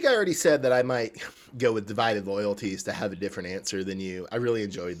I think I already said that I might go with Divided Loyalties to have a different answer than you. I really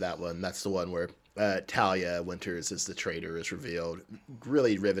enjoyed that one. That's the one where Talia Winters as the traitor is revealed.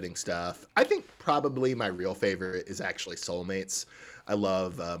 Really riveting stuff. I think probably my real favorite is actually Soulmates. I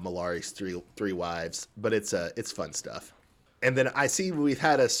love Malari's three wives, but it's fun stuff. And then I see we've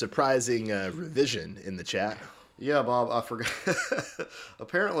had a surprising revision in the chat. Yeah, Bob, I forgot.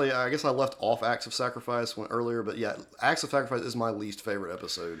 Apparently, I guess I left off Acts of Sacrifice earlier, but yeah, Acts of Sacrifice is my least favorite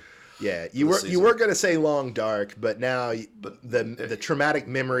episode. Yeah, you were going to say Long Dark, but now the traumatic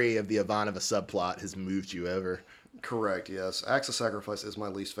memory of the Ivanova subplot has moved you over. Correct, yes. Acts of Sacrifice is my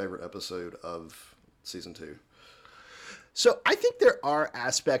least favorite episode of season 2. So I think there are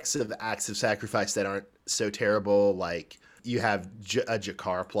aspects of Acts of Sacrifice that aren't so terrible. Like you have a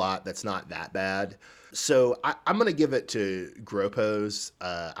Jakar plot that's not that bad. So I'm going to give it to Gropos.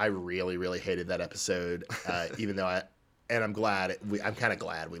 I really, really hated that episode, even though I'm glad, I'm kind of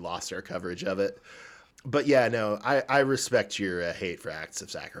glad we lost our coverage of it. But yeah, no, I respect your hate for Acts of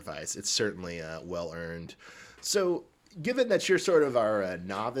Sacrifice. It's certainly well earned. So given that you're sort of our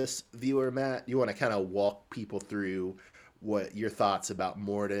novice viewer, Matt, you want to kind of walk people through what your thoughts about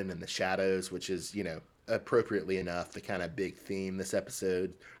Morden and the Shadows, which is, appropriately enough, the kind of big theme this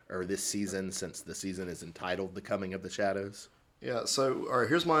episode or this season, since the season is entitled The Coming of the Shadows. Yeah, so, all right,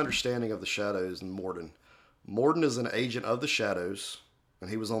 here's my understanding of the Shadows and Morden. Morden is an agent of the Shadows, and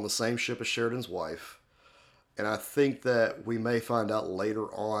he was on the same ship as Sheridan's wife. And I think that we may find out later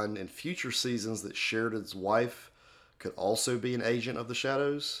on in future seasons that Sheridan's wife could also be an agent of the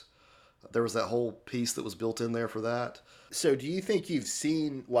Shadows. There was that whole piece that was built in there for that. So do you think you've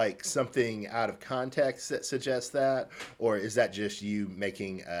seen like something out of context that suggests that, or is that just you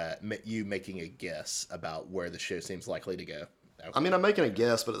making a guess about where the show seems likely to go? Okay. I mean, I'm making a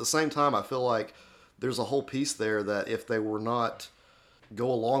guess, but at the same time, I feel like there's a whole piece there that if they were not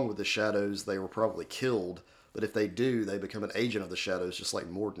go along with the Shadows, they were probably killed. But if they do, they become an agent of the Shadows, just like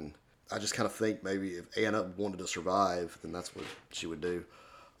Morden. I just kind of think maybe if Anna wanted to survive, then that's what she would do.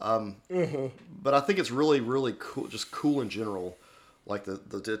 But I think it's really, really cool, just cool in general. Like the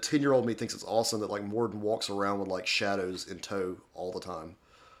 10-year-old me thinks it's awesome that like Morden walks around with like shadows in tow all the time.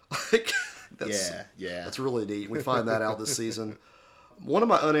 Like that's really neat. We find that out this season. One of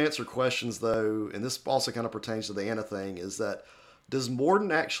my unanswered questions, though, and this also kind of pertains to the Anna thing, is that does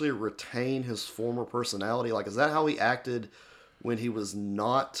Morden actually retain his former personality? Like, is that how he acted when he was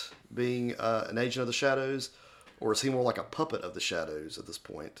not being an agent of the Shadows? Or is he more like a puppet of the Shadows at this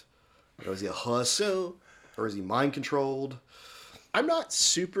point? Or is he a husk? Or is he mind controlled? I'm not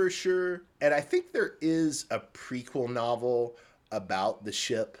super sure. And I think there is a prequel novel about the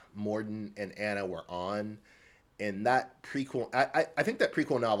ship Morden and Anna were on. And that prequel, I think that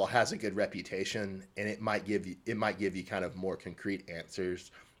prequel novel has a good reputation, and it might give you kind of more concrete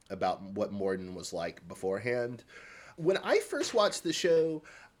answers about what Morden was like beforehand. When I first watched the show,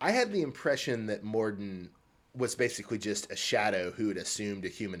 I had the impression that Morden was basically just a shadow who had assumed a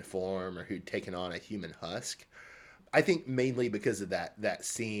human form or who'd taken on a human husk. I think mainly because of that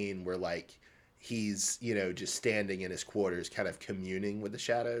scene where like he's, just standing in his quarters kind of communing with the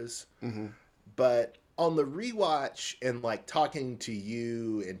shadows. Mm-hmm. But on the rewatch and like talking to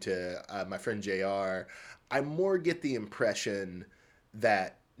you and to my friend JR, I more get the impression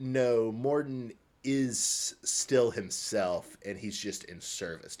that no, Morden is still himself and he's just in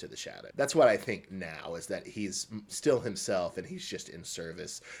service to the shadow. That's what I think now, is that he's still himself and he's just in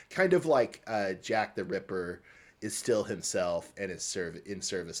service. Kind of like Jack the Ripper is still himself and is in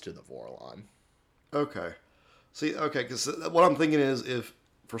service to the Vorlon. Okay. See, okay, because what I'm thinking is if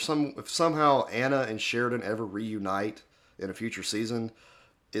somehow Anna and Sheridan ever reunite in a future season,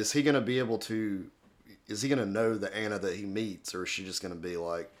 is he going to know the Anna that he meets, or is she just going to be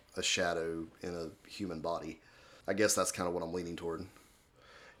like a shadow in a human body? I guess that's kind of what I'm leaning toward.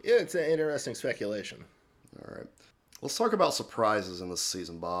 Yeah, it's an interesting speculation. All right. Let's talk about surprises in this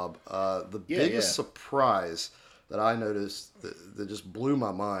season, Bob. The biggest surprise that I noticed that just blew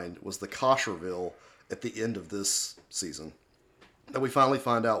my mind was the Kosh reveal at the end of this season. That we finally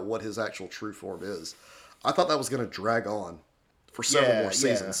find out what his actual true form is. I thought that was going to drag on for several more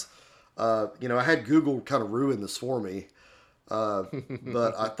seasons. I had Google kind of ruin this for me. But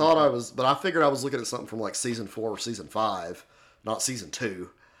I figured I was looking at something from like season 4 or season 5, not season 2.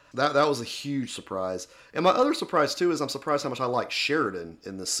 That was a huge surprise. And my other surprise too is I'm surprised how much I like Sheridan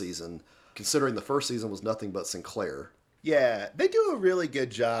in this season, considering the first season was nothing but Sinclair. Yeah, they do a really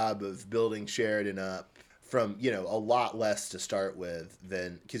good job of building Sheridan up from, a lot less to start with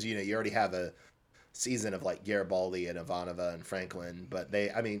than, because, you already have a season of like Garibaldi and Ivanova and Franklin, but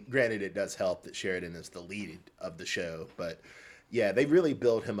granted it does help that Sheridan is the lead of the show, but yeah, they really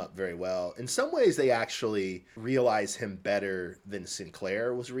build him up very well. In some ways they actually realize him better than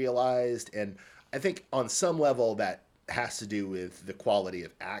Sinclair was realized, and I think on some level that has to do with the quality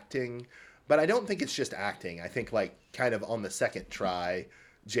of acting, but I don't think it's just acting. I think like kind of on the second try,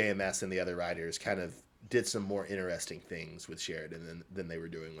 JMS and the other writers kind of did some more interesting things with Sheridan than they were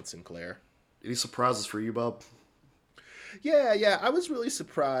doing with Sinclair. Any surprises for you, Bob? Yeah. I was really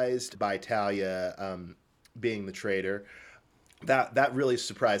surprised by Talia being the traitor. That really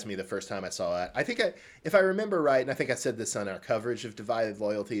surprised me the first time I saw it. I think if I remember right, and I think I said this on our coverage of Divided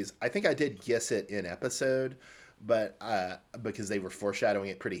Loyalties, I think I did guess it in episode, but because they were foreshadowing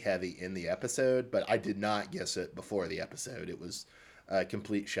it pretty heavy in the episode, but I did not guess it before the episode. It was a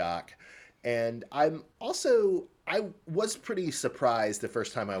complete shock. And I was pretty surprised the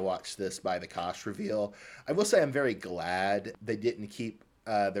first time I watched this by the Kosh reveal. I will say I'm very glad they didn't keep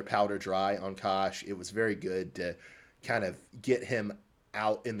their powder dry on Kosh. It was very good to kind of get him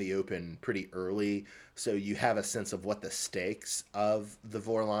out in the open pretty early, so you have a sense of what the stakes of the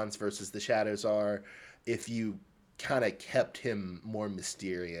Vorlons versus the Shadows are. If you kind of kept him more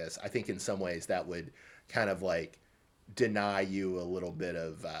mysterious, I think in some ways that would kind of like deny you a little bit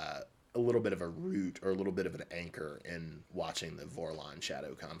of a root or a little bit of an anchor in watching the Vorlon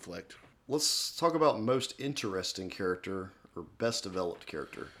Shadow conflict. Let's talk about most interesting character or best developed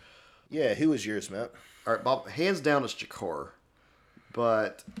character. Yeah, who was yours, Matt? All right, Bob. Hands down, it's G'Kar.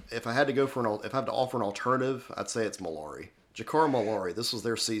 But if I had to if I had to offer an alternative, I'd say it's Mollari. G'Kar and Mollari. This was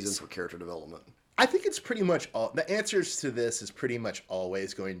their season for character development. I think it's pretty much the answers to this is pretty much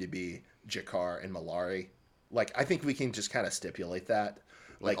always going to be G'Kar and Mollari. Like, I think we can just kind of stipulate that.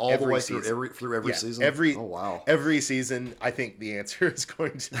 Like all the way through every season? Oh, wow. Every season, I think the answer is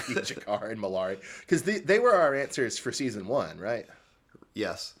going to be G'Kar and Mollari. Because they were our answers for season 1, right?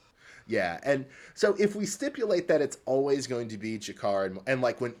 Yes. Yeah, and so if we stipulate that it's always going to be G'Kar and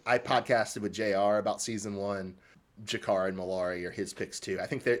like when I podcasted with JR about season 1, G'Kar and Mollari are his picks too. I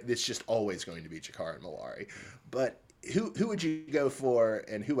think it's just always going to be G'Kar and Mollari. But who would you go for,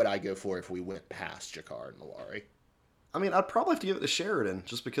 and who would I go for if we went past G'Kar and Mollari? I mean, I'd probably have to give it to Sheridan,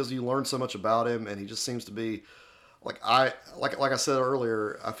 just because you learn so much about him, and he just seems to be like I said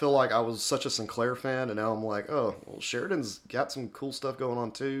earlier. I feel like I was such a Sinclair fan, and now I'm like, oh, well, Sheridan's got some cool stuff going on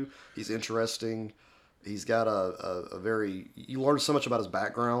too. He's interesting. He's got you learn so much about his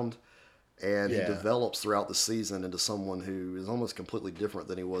background, and he develops throughout the season into someone who is almost completely different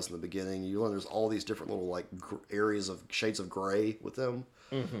than he was in the beginning. You learn there's all these different little like areas of shades of gray with him.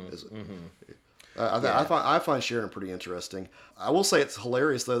 I find Sheridan pretty interesting. I will say it's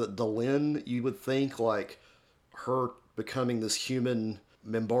hilarious though that Delenn, you would think like her becoming this human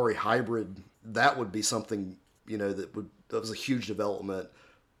Minbari hybrid, that would be something, that was a huge development,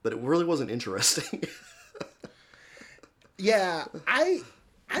 but it really wasn't interesting. Yeah, I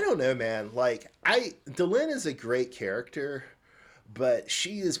don't know, man. Like Delenn is a great character, but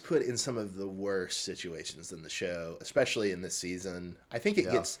she is put in some of the worst situations in the show, especially in this season. I think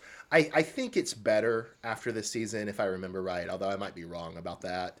I think it's better after this season, if I remember right, although I might be wrong about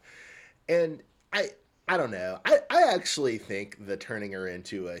that. And I don't know. I actually think the turning her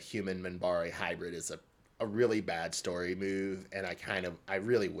into a human Minbari hybrid is a really bad story move, and I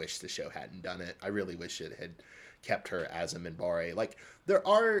really wish the show hadn't done it. I really wish it had kept her as a Minbari. Like, there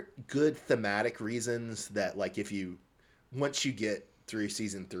are good thematic reasons that, like, once you get through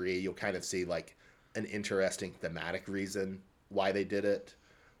season 3, you'll kind of see like an interesting thematic reason why they did it.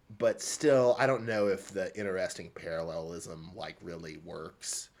 But still, I don't know if the interesting parallelism like really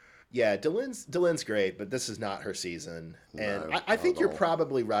works. Yeah, Delenn's great, but this is not her season. And No, I not think at you're all.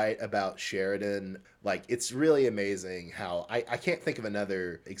 probably right about Sheridan. Like, it's really amazing how I can't think of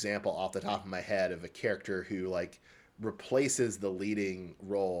another example off the top of my head of a character who like replaces the leading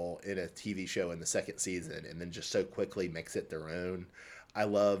role in a TV show in the second season and then just so quickly makes it their own. I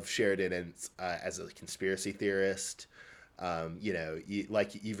love Sheridan as a conspiracy theorist.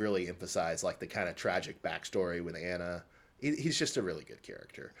 You've really emphasized like the kind of tragic backstory with Anna. He's just a really good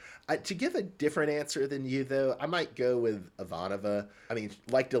character. To give a different answer than you, though, I might go with Ivanova. I mean,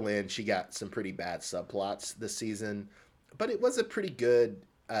 like Delenn, she got some pretty bad subplots this season, but it was a pretty good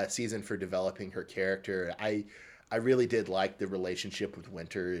season for developing her character. I really did like the relationship with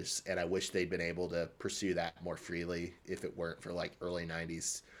Winters, and I wish they'd been able to pursue that more freely if it weren't for like early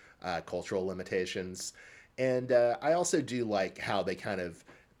 90s cultural limitations. And I also do like how they kind of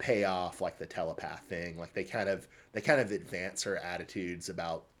pay off like the telepath thing. Like they kind of advance her attitudes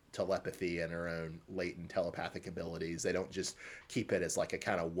about telepathy and her own latent telepathic abilities. They don't just keep it as like a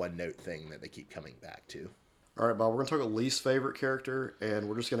kind of one note thing that they keep coming back to. All right, Bob, we're going to talk about least favorite character, and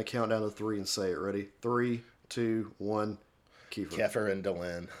we're just going to count down to 3 and say it. Ready? 3, 2, 1. Kiefer. Kefir and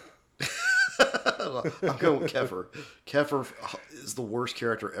Delenn. I'm going with Kefir. Kefir is the worst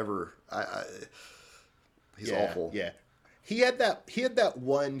character ever. He's awful. Yeah. He had that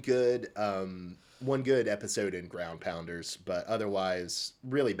one good episode in Ground Pounders, but otherwise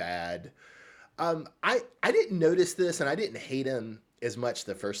really bad. I didn't notice this, and I didn't hate him as much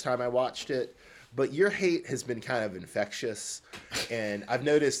the first time I watched it, but your hate has been kind of infectious, and I've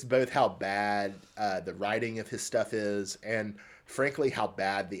noticed both how bad the writing of his stuff is, and frankly how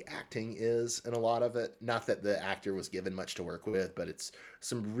bad the acting is in a lot of it. Not that the actor was given much to work with, but it's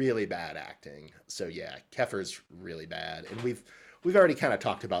some really bad acting. So yeah, Kefir's really bad, and we've already kind of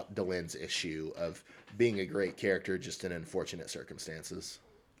talked about Delenn's issue of being a great character just in unfortunate circumstances.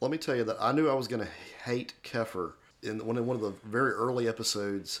 Let me tell you that I knew I was going to hate Kefir in one of the very early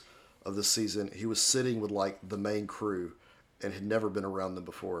episodes of this season. He was sitting with like the main crew and had never been around them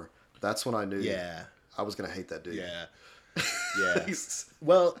before. That's when I knew I was going to hate that dude. Yeah.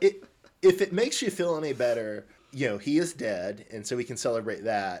 Well, if it makes you feel any better, he is dead, and so we can celebrate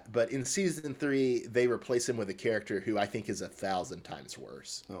that. But in season 3, they replace him with a character who I think is 1,000 times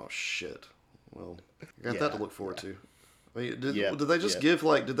worse. Oh shit. Well, I got that to look forward to. I mean, did they just give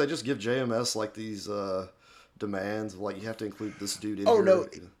JMS like these demands of like you have to include this dude in here? Oh no.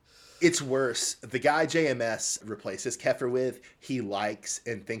 It's worse. The guy JMS replaces Kefir with, he likes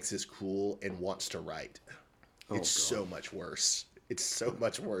and thinks is cool and wants to write. It's so much worse. It's so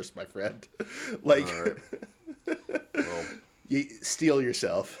much worse, my friend. Like, all right. Well, you steal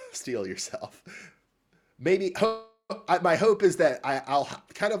yourself. Maybe my hope is that I'll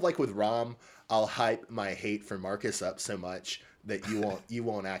kind of like with Rom, I'll hype my hate for Marcus up so much that you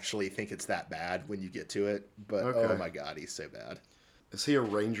won't actually think it's that bad when you get to it. But oh my god, he's so bad. Is he a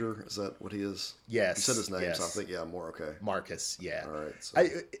ranger? Is that what he is? Yes. You said his name, yes. so I think more okay. Marcus, yeah. All right. So.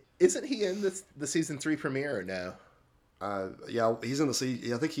 Isn't he in the season 3 premiere or no? Yeah, he's in the season.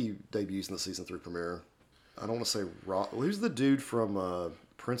 Yeah, I think he debuts in the season 3 premiere. I don't want to say who's the dude from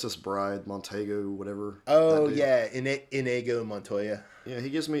Princess Bride, Montego, whatever. Oh yeah, Inigo Montoya. Yeah, he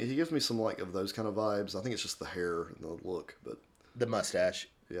gives me some like of those kind of vibes. I think it's just the hair and the look, but the mustache.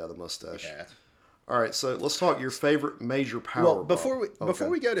 Yeah, the mustache. Yeah. All right, so let's talk your favorite major power. Well, before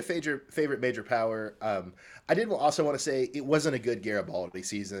we go to favorite major power, I did also want to say it wasn't a good Garibaldi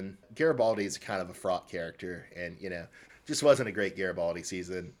season. Garibaldi is kind of a fraught character, and just wasn't a great Garibaldi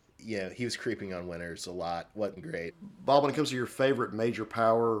season. He was creeping on Winters a lot. Wasn't great. Bob, when it comes to your favorite major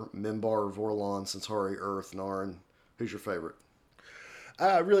power, Minbar, Vorlon, Centauri, Earth, Narn, who's your favorite?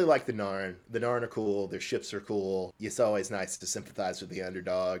 I really like the Narn. The Narn are cool. Their ships are cool. It's always nice to sympathize with the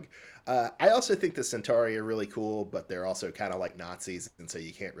underdog. I also think the Centauri are really cool, but they're also kind of like Nazis, and so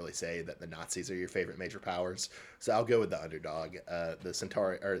you can't really say that the Nazis are your favorite major powers. So I'll go with the underdog. The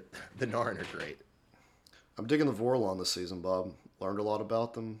Centauri or the Narn are great. I'm digging the Vorlon this season, Bob. Learned a lot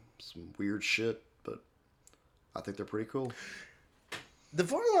about them. Some weird shit, but I think they're pretty cool. The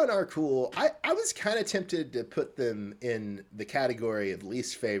Vorlon are cool. I was kind of tempted to put them in the category of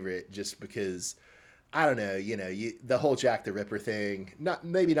least favorite just because I don't know, the whole Jack the Ripper thing,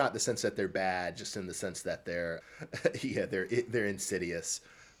 maybe not in the sense that they're bad, just in the sense that they're, they're insidious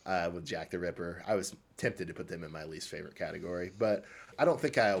with Jack the Ripper. I was tempted to put them in my least favorite category, but I don't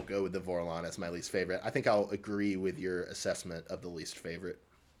think I'll go with the Vorlon as my least favorite. I think I'll agree with your assessment of the least favorite.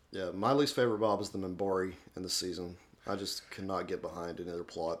 Yeah, my least favorite, Bob, is the Minbari in this season. I just could not get behind any of their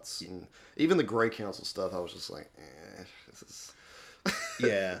plots. And even the Grey Council stuff, I was just like, this is...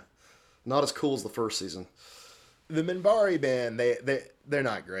 Yeah. Not as cool as the first season. The Minbari, man, they're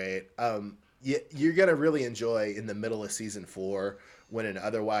not great. You're going to really enjoy in the middle of season 4 when an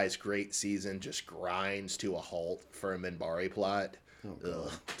otherwise great season just grinds to a halt for a Minbari plot.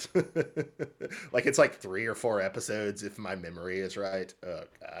 Oh, like it's like 3 or 4 episodes if my memory is right. Oh,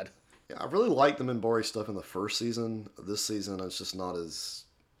 God. Yeah, I really liked the Minbari stuff in the first season. This season, it's just not as...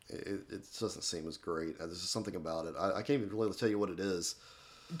 It doesn't seem as great. There's just something about it. I can't even really tell you what it is.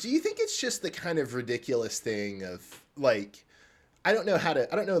 Do you think it's just the kind of ridiculous thing of, like, I don't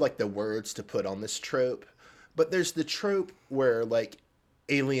know like the words to put on this trope, but there's the trope where, like,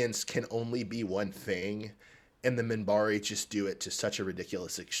 aliens can only be one thing, and the Minbari just do it to such a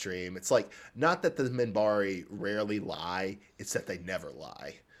ridiculous extreme. It's like, not that the Minbari rarely lie, it's that they never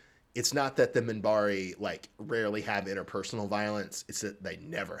lie. It's not that the Minbari, like, rarely have interpersonal violence, it's that they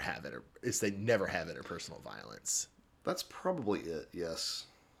never have interpersonal violence. That's probably it, yes.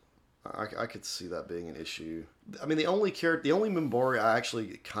 I could see that being an issue. I mean, the only Minbari I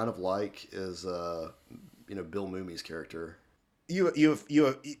actually kind of like is, Bill Mumi's character. You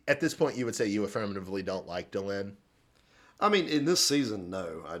at this point you would say you affirmatively don't like Delenn? I mean, in this season,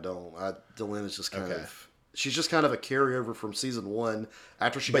 no, I don't. Delenn is just kind of... She's just kind of a carryover from season 1.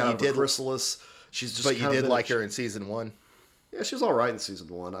 After she got out of Chrysalis, she's just. But you did like her in season 1. Yeah, she was all right in season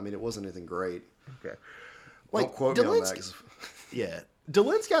 1. I mean, it wasn't anything great. Okay. Don't quote me on that. Yeah,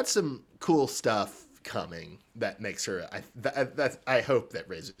 Delenn's got some cool stuff coming that makes her. I hope that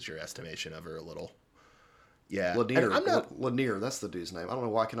raises your estimation of her a little. Yeah, Lanier. That's the dude's name. I don't know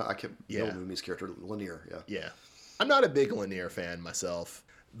why I kept Bill Mumi's character Lanier. Yeah. Yeah, I'm not a big Lanier fan myself.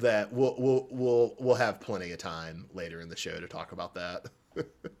 That we'll have plenty of time later in the show to talk about that.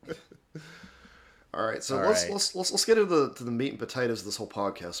 All right, so let's get into the meat and potatoes of this whole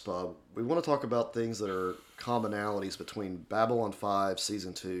podcast, Bob. We want to talk about things that are commonalities between Babylon 5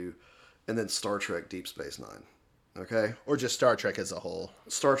 season 2 and then Star Trek Deep Space Nine. Okay? Or just Star Trek as a whole.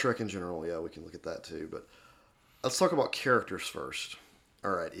 Star Trek in general, yeah, we can look at that too, but let's talk about characters first.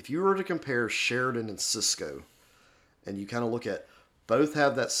 All right, if you were to compare Sheridan and Sisko, and you kind of look at both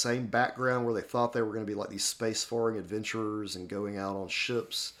have that same background where they thought they were going to be like these spacefaring adventurers and going out on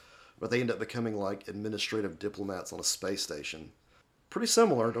ships, but they end up becoming like administrative diplomats on a space station. Pretty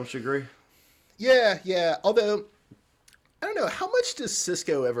similar, don't you agree? Yeah. Although, I don't know, how much does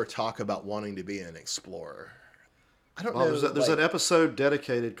Sisko ever talk about wanting to be an explorer? I don't know. There's an episode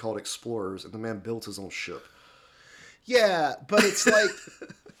dedicated called Explorers, and the man built his own ship. Yeah, but it's like...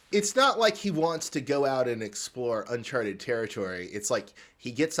 It's not like he wants to go out and explore uncharted territory. It's like he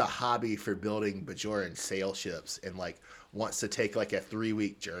gets a hobby for building Bajoran sail ships and like wants to take like a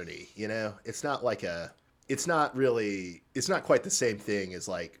 3-week journey, It's not like it's not quite the same thing as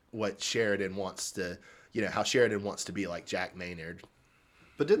like what Sheridan wants to, how Sheridan wants to be like Jack Maynard.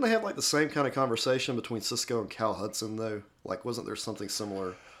 But didn't they have like the same kind of conversation between Sisko and Cal Hudson though? Like wasn't there something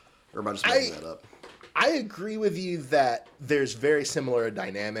similar? Or am I just making that up? I agree with you that there's very similar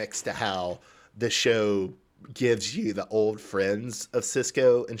dynamics to how the show gives you the old friends of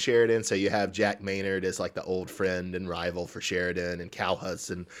Sisko and Sheridan. So you have Jack Maynard as like the old friend and rival for Sheridan, and Cal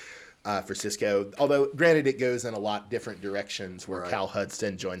Hudson for Sisko. Although, granted, it goes in a lot different directions where Cal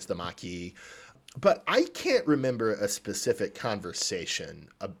Hudson joins the Maquis. But I can't remember a specific conversation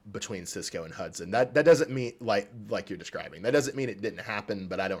between Sisko and Hudson. That doesn't mean, like you're describing, that doesn't mean it didn't happen,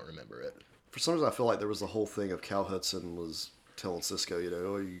 but I don't remember it. For some reason, I feel like there was the whole thing of Cal Hudson was telling Sisko,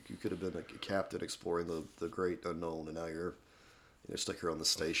 you could have been a captain exploring the great unknown, and now you're stuck here on the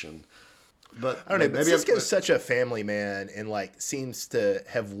station. But I don't know. Maybe Sisko's such a family man, and like seems to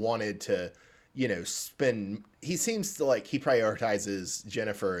have wanted to, spend. He seems to like he prioritizes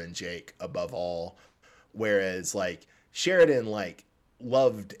Jennifer and Jake above all, whereas like Sheridan like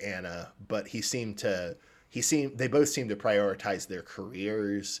loved Anna, but they both seem to prioritize their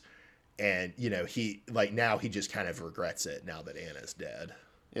careers. And, now he just kind of regrets it now that Anna's dead.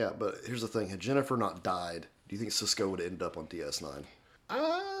 Yeah, but here's the thing. Had Jennifer not died, do you think Sisko would end up on DS9?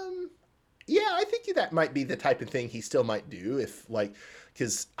 Yeah, I think that might be the type of thing he still might do if,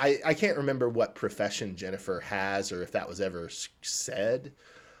 because I can't remember what profession Jennifer has or if that was ever said.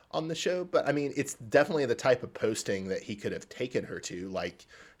 on the show, but I mean, it's definitely the type of posting that he could have taken her to. Like,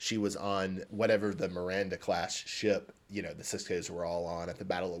 she was on whatever the Miranda class ship, the Siskos were all on at the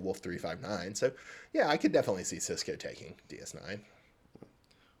Battle of Wolf 359. So, yeah, I could definitely see Sisko taking DS9.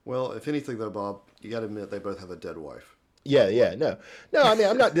 Well, if anything, though, Bob, you got to admit they both have a dead wife. Yeah, no. I mean,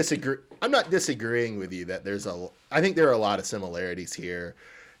 I'm not disagreeing with you that I think there are a lot of similarities here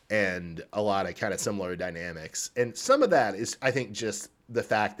and a lot of kind of similar dynamics. And some of that is, I think, just the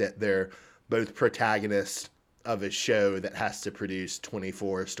fact that they're both protagonists of a show that has to produce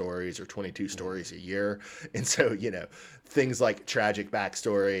 24 stories or 22 stories a year. And so, things like tragic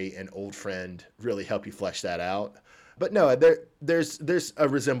backstory and old friend really help you flesh that out. But no, there's a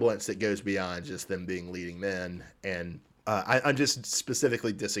resemblance that goes beyond just them being leading men. And I'm just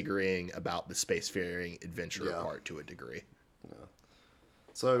specifically disagreeing about the spacefaring adventurer part to a degree. Yeah.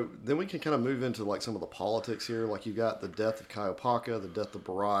 So then we can kind of move into like some of the politics here. Like you got the death of Kaiopaka, the death of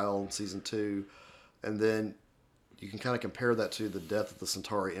Bareil in season 2, and then you can kind of compare that to the death of the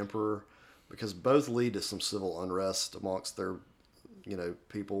Centauri Emperor, because both lead to some civil unrest amongst their,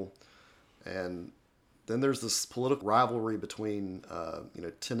 people. And then there's this political rivalry between,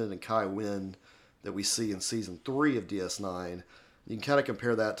 Tennant and Kai Wynn that we see in season 3 of DS9. You can kind of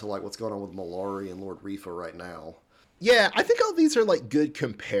compare that to like what's going on with Mollari and Lord Rifa right now. Yeah, I think all these are like good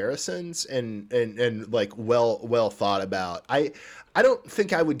comparisons and like well thought about. I don't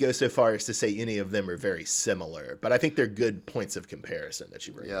think I would go so far as to say any of them are very similar, but I think they're good points of comparison that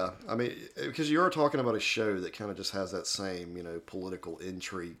you bring. Yeah, I mean, because you are talking about a show that kind of just has that same, political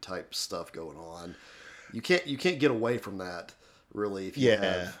intrigue type stuff going on. You can't get away from that really if you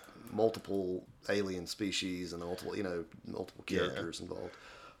have multiple alien species and multiple characters involved.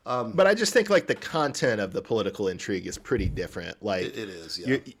 But I just think like the content of the political intrigue is pretty different. Like it is,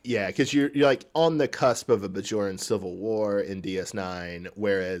 because you're like on the cusp of a Bajoran civil war in DS9,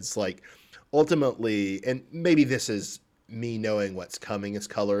 whereas like ultimately, and maybe this is me knowing what's coming is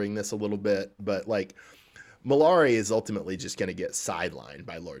coloring this a little bit, but like Mollari is ultimately just going to get sidelined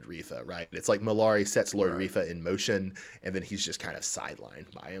by Lord Rifa, right? It's like Mollari sets Lord Rifa in motion, and then he's just kind of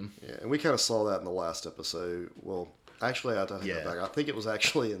sidelined by him. Yeah, and we kind of saw that in the last episode. Well, actually, I take that back. I think it was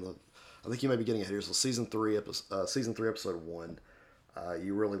actually I think you may be getting ahead here. So season 3, episode 1,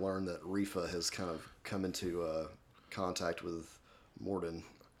 you really learn that Rifa has kind of come into contact with Morden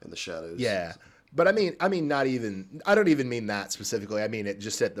in the shadows. Yeah. But I mean, I don't even mean that specifically. I mean it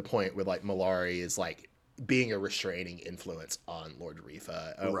just at the point where like Mollari is like being a restraining influence on Lord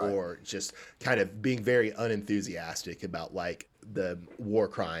Rifa, or just kind of being very unenthusiastic about like the war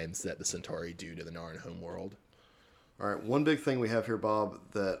crimes that the Centauri do to the Narn homeworld. All right, one big thing we have here, Bob,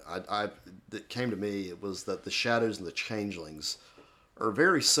 that that came to me, it was that the shadows and the changelings are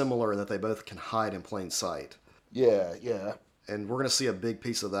very similar in that they both can hide in plain sight. Yeah. And we're going to see a big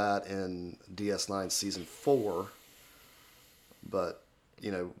piece of that in DS9 season 4. But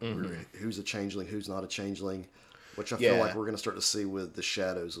who's a changeling, who's not a changeling, which I feel like we're going to start to see with the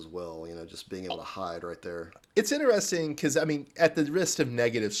shadows as well, just being able to hide right there. It's interesting because, I mean, at the risk of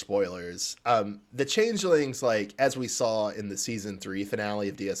negative spoilers, the changelings, like, as we saw in the season 3 finale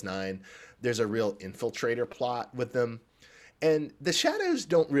of DS9, there's a real infiltrator plot with them. And the shadows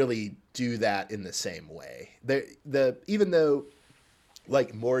don't really do that in the same way. Even though,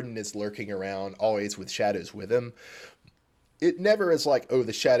 like, Morden is lurking around always with shadows with him, it never is like, oh,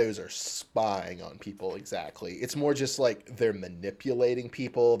 the shadows are spying on people exactly. It's more just like they're manipulating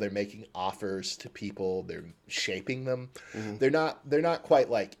people. They're making offers to people. They're shaping them. Mm-hmm. They're not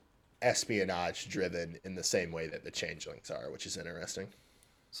quite like espionage driven in the same way that the changelings are, which is interesting.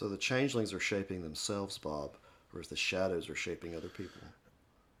 So the changelings are shaping themselves, Bob, whereas the shadows are shaping other people.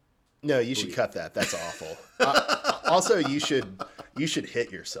 No, you should cut that. That's awful. Also, you should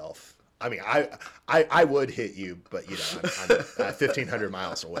hit yourself. I mean, I would hit you, but I'm 1,500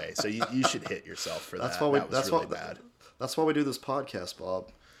 miles away, so you should hit yourself for that. That's really bad. That's why we do this podcast,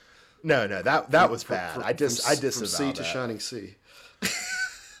 Bob. No, that was bad. I disavow that. From sea to shining sea.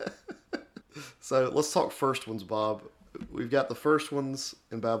 So let's talk first ones, Bob. We've got the first ones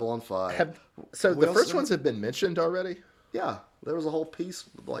in Babylon 5. The first ones have been mentioned already? Yeah, there was a whole piece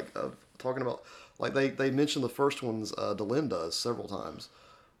of talking about, like they mentioned the first ones. Delenn does several times.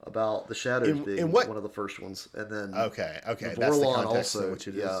 About the shadows being one of the first ones, and then okay, the Vorlon that's the context also, in which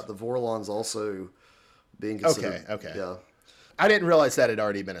it is. The Vorlons also being considered. Okay, yeah. I didn't realize that had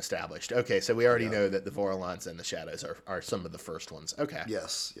already been established. Okay, so we already know that the Vorlons and the shadows are some of the first ones. Okay.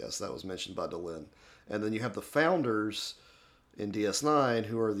 Yes, that was mentioned by Delenn, and then you have the founders in DS9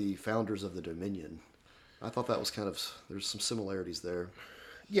 who are the founders of the Dominion. I thought that was there's some similarities there.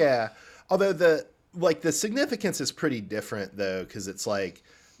 Yeah, although the significance is pretty different though, because it's like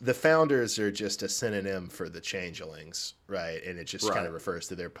the founders are just a synonym for the changelings, right? And it just Right. kind of refers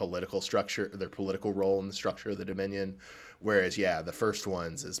to their political structure, their political role in the structure of the Dominion. Whereas, yeah, the first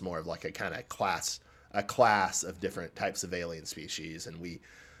ones is more of like a kind of a class of different types of alien species. And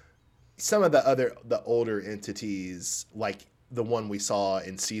some of the older entities, like the one we saw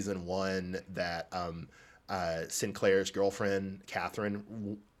in season 1 that Sinclair's girlfriend,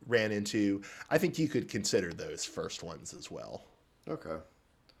 Catherine, ran into, I think you could consider those first ones as well. Okay.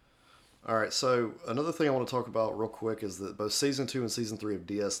 All right, so another thing I want to talk about real quick is that both Season 2 and Season 3 of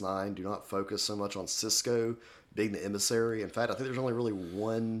DS9 do not focus so much on Sisko being the emissary. In fact, I think there's only really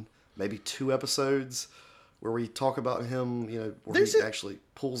one, maybe 2 episodes where we talk about him, where he actually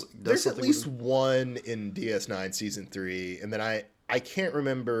does There's something at least with him. one in DS9 Season 3, and then I can't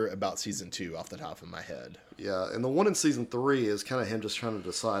remember about Season 2 off the top of my head. Yeah, and the one in Season 3 is kind of him just trying to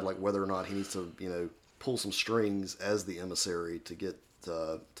decide like whether or not he needs to, pull some strings as the emissary to get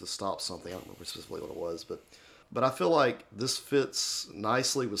to stop something. I don't remember specifically what it was, but I feel like this fits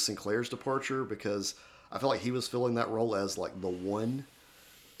nicely with Sinclair's departure because I feel like he was filling that role as like the one,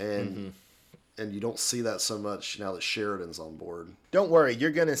 and you don't see that so much now that Sheridan's on board. Don't worry,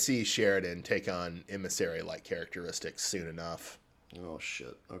 you're going to see Sheridan take on emissary-like characteristics soon enough. Oh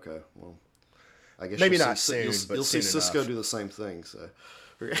shit. Okay. Well, I guess Maybe you'll not see, soon, but you'll see soon Sisko enough. do the same thing. So.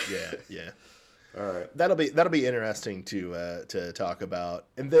 Yeah. All right. That'll be interesting to talk about.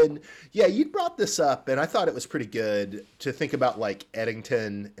 And then, yeah, you brought this up, and I thought it was pretty good to think about like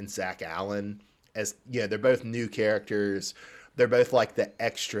Eddington and Zach Allen as they're both new characters. They're both like the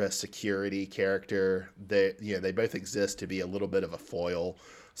extra security character. They both exist to be a little bit of a foil.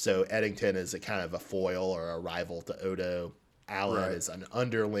 So Eddington is a kind of a foil or a rival to Odo. Allen is an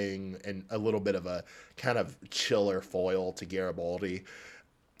underling and a little bit of a kind of chiller foil to Garibaldi.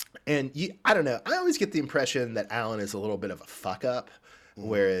 And I don't know. I always get the impression that Allen is a little bit of a fuck up,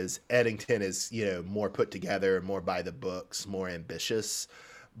 whereas Eddington is, more put together, more by the books, more ambitious.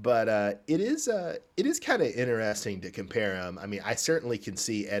 But it is kind of interesting to compare them. I mean, I certainly can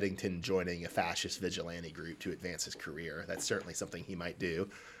see Eddington joining a fascist vigilante group to advance his career. That's certainly something he might do.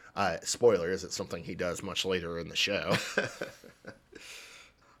 Spoilers, it's something he does much later in the show.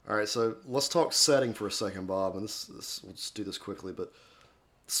 All right, so let's talk setting for a second, Bob, and this we'll just do this quickly. But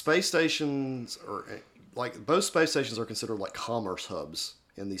space stations both space stations are considered like commerce hubs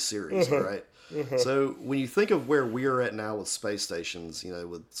in these series, right? So when you think of where we're at now with space stations,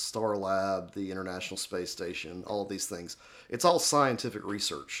 with Starlab, the International Space Station, all of these things, it's all scientific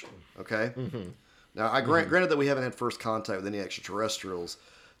research, okay? Now, granted that we haven't had first contact with any extraterrestrials,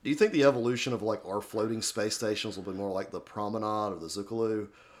 do you think the evolution of like our floating space stations will be more like the Promenade or the Zookaloo,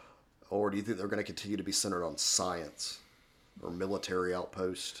 or do you think they're going to continue to be centered on science or military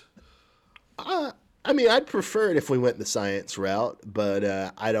outpost? I mean, I'd prefer it if we went the science route, but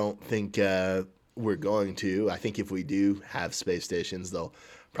I don't think we're going to. I think if we do have space stations, they'll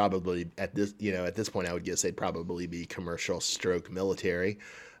probably at this point, I would guess they'd probably be commercial stroke military.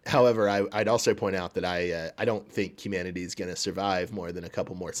 However, I'd also point out that I don't think humanity is going to survive more than a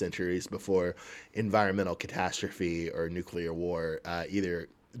couple more centuries before environmental catastrophe or nuclear war either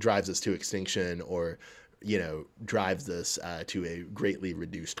drives us to extinction or drives us to a greatly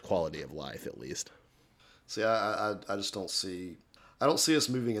reduced quality of life, at least. See, I just don't see us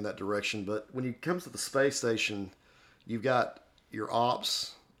moving in that direction. But when it comes to the space station, you've got your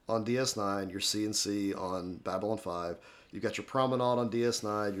ops on DS9, your CNC on Babylon 5. You've got your Promenade on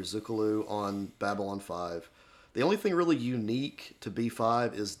DS9, your Zookaloo on Babylon 5. The only thing really unique to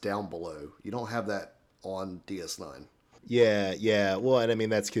B5 is down below. You don't have that on DS9. Yeah. Well, and I mean,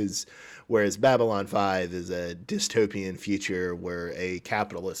 that's because whereas Babylon 5 is a dystopian future where a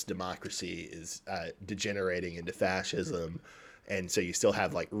capitalist democracy is degenerating into fascism, and so you still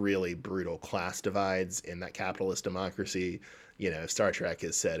have like really brutal class divides in that capitalist democracy. Star Trek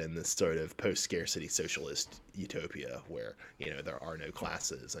is set in this sort of post-scarcity socialist utopia where, there are no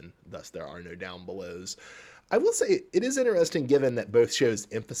classes and thus there are no down belows. I will say it is interesting given that both shows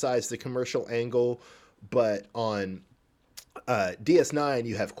emphasize the commercial angle, but on DS9,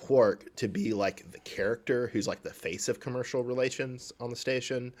 you have Quark to be like the character who's like the face of commercial relations on the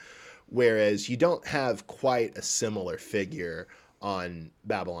station, whereas you don't have quite a similar figure on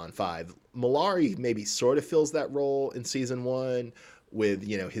Babylon 5. Malari maybe sort of fills that role in season 1 with,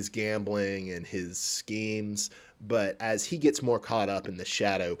 his gambling and his schemes, but as he gets more caught up in the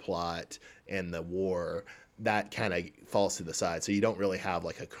shadow plot and the war, that kind of falls to the side. So you don't really have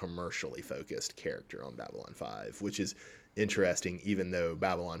like a commercially focused character on Babylon 5, which is interesting, even though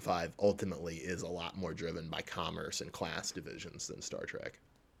Babylon 5 ultimately is a lot more driven by commerce and class divisions than Star Trek.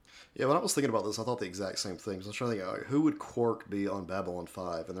 Yeah, when I was thinking about this, I thought the exact same thing. So I was trying to think, like, who would Quark be on Babylon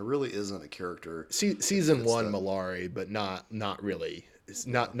 5? And there really isn't a character. Season one, Malari, but not really. It's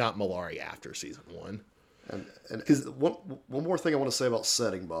not Malari after season one. And because one more thing I want to say about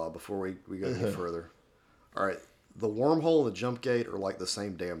setting, Bob, before we go any further. All right, the wormhole and the jump gate are like the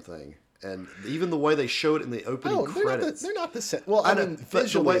same damn thing. And even the way they show it in the opening credits. They're not the same. Well, I mean,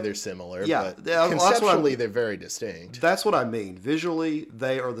 visually they're similar, yeah, but conceptually they're very distinct. That's what I mean. Visually,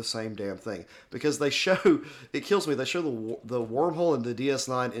 they are the same damn thing. Because they show, it kills me, they show the wormhole in the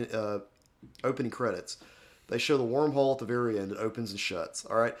DS9 opening credits. They show the wormhole at the very end. It opens and shuts.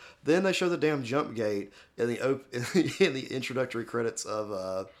 All right. Then they show the damn jump gate in the introductory credits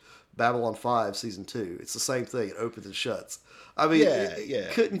of Babylon 5 Season 2. It's the same thing. It opens and shuts. I mean,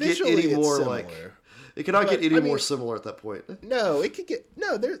 it couldn't Visually, get any more similar. like... It could not get any more similar at that point. No, it could get...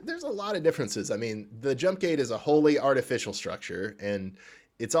 No, there's a lot of differences. I mean, the jump gate is a wholly artificial structure, and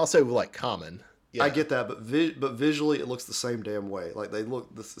it's also, like, common. Yeah. I get that, but visually it looks the same damn way. Like, they look...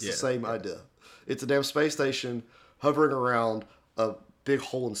 It's the same idea. It's a damn space station hovering around a big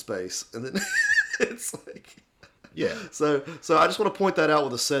hole in space. And then it's like... Yeah. So I just want to point that out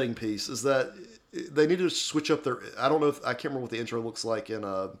with a setting piece, is that they need to switch up their... I don't know if... I can't remember what the intro looks like in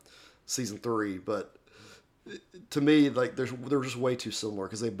season 3, but to me, like, they're just way too similar,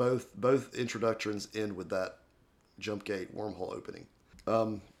 because they both introductions end with that jump gate wormhole opening.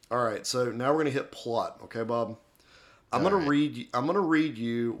 All right, so now we're going to hit plot, okay, Bob? I'm going to read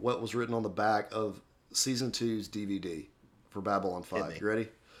you what was written on the back of season 2's DVD for Babylon 5. You ready?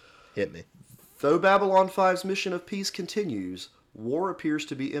 Hit me. Though Babylon 5's mission of peace continues, war appears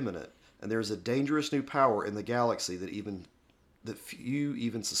to be imminent, and there is a dangerous new power in the galaxy that few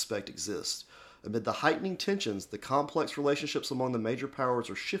even suspect exists. Amid the heightening tensions, the complex relationships among the major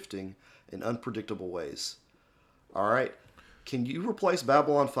powers are shifting in unpredictable ways. All right, can you replace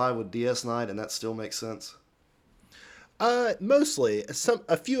Babylon 5 with DS9 and that still makes sense? Mostly.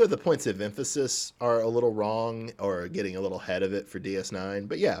 A few of the points of emphasis are a little wrong or getting a little ahead of it for DS9.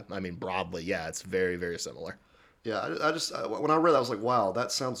 But yeah, I mean, broadly, yeah, it's very, very similar. Yeah, I just when I read that, I was like, wow,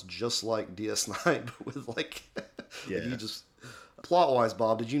 that sounds just like DS9, but with like, like you just... Plot-wise,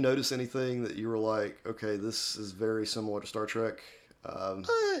 Bob, did you notice anything that you were like, okay, this is very similar to Star Trek?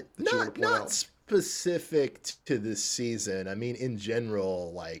 Not specific to this season. I mean, in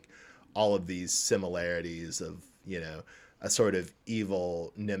general, like, all of these similarities of, you know, a sort of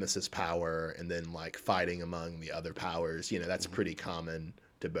evil nemesis power and then, like, fighting among the other powers, you know, that's pretty common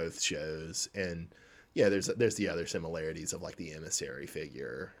to both shows. And, yeah, there's the other similarities of, like, the emissary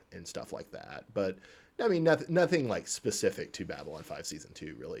figure and stuff like that. But... I mean, nothing like specific to Babylon 5 Season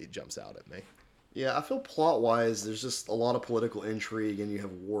 2 really jumps out at me. Yeah, I feel plot-wise, there's just a lot of political intrigue, and you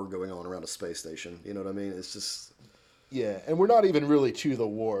have war going on around a space station. You know what I mean? It's just... Yeah, and we're not even really to the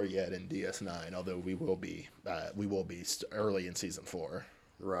war yet in DS9, although we will be early in Season 4.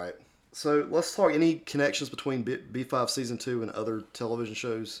 Right. So let's talk any connections between B5 Season 2 and other television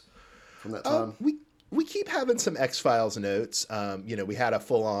shows from that time. We keep having some X-Files notes. You know, we had a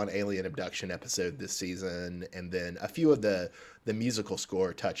full-on alien abduction episode this season, and then a few of the musical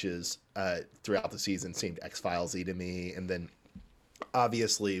score touches throughout the season seemed X-Files-y to me. And then,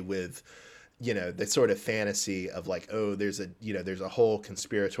 obviously, with, you know, the sort of fantasy of like, oh, there's a whole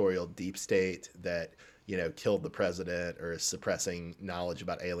conspiratorial deep state that, you know, killed the president or is suppressing knowledge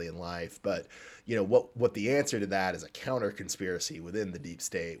about alien life. But, you know, what the answer to that is a counter conspiracy within the deep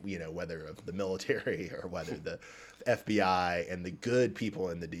state, you know, whether of the military or whether the FBI and the good people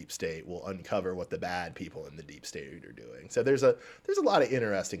in the deep state will uncover what the bad people in the deep state are doing. So there's a lot of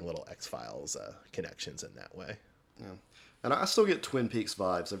interesting little X-Files connections in that way. Yeah. And I still get Twin Peaks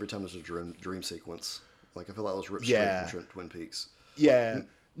vibes every time there's a dream sequence. Like, I feel like I was ripped straight from Twin Peaks. Yeah.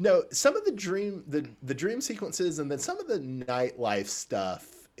 No, some of the dream sequences and then some of the nightlife stuff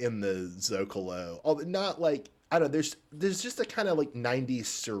in the Zocalo, not like, I don't know, there's just a kind of like 90s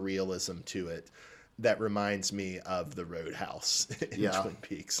surrealism to it that reminds me of the Roadhouse in Twin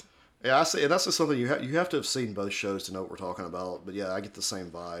Peaks. Yeah, I see. And that's just something you have to have seen both shows to know what we're talking about. But yeah, I get the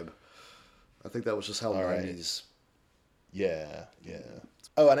same vibe. I think that was just how 90s. Yeah.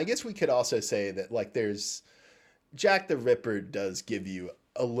 Oh, and I guess we could also say that, like, there's Jack the Ripper does give you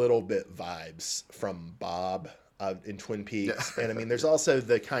a little bit vibes from Bob in Twin Peaks. And I mean, there's also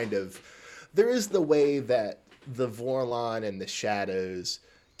the kind of, there is the way that the Vorlon and the shadows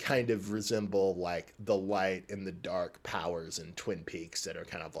kind of resemble like the light and the dark powers in Twin Peaks that are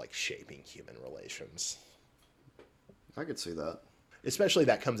kind of like shaping human relations. I could see that. Especially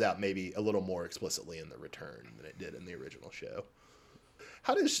that comes out maybe a little more explicitly in The Return than it did in the original show.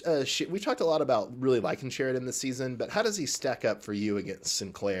 How does we talked a lot about really liking Sheridan this season, but how does he stack up for you against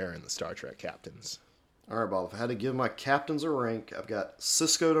Sinclair and the Star Trek captains? All right, Bob. If I had to give my captains a rank, I've got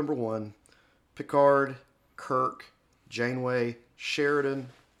Sisko number 1, Picard, Kirk, Janeway, Sheridan,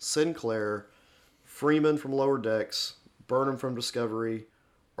 Sinclair, Freeman from Lower Decks, Burnham from Discovery,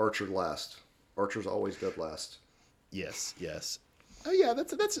 Archer last. Archer's always dead last. Yes, yes. Oh yeah,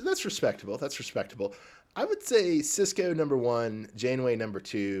 that's respectable. That's respectable. I would say Sisko number 1, Janeway number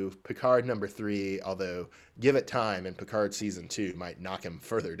 2, Picard number 3. Although give it time, and Picard season 2 might knock him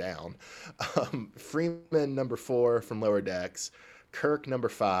further down. Freeman number 4 from Lower Decks, Kirk number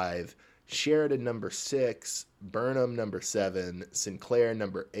 5, Sheridan number 6, Burnham number 7, Sinclair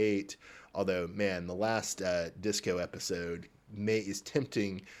number 8. Although man, the last Disco episode is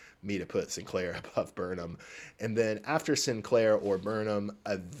tempting me to put Sinclair above Burnham. And then after Sinclair or Burnham,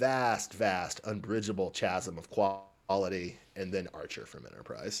 a vast, unbridgeable chasm of quality, and then Archer from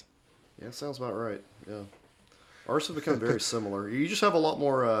Enterprise. Yeah, sounds about right. Yeah. Ours have become very similar. You just have a lot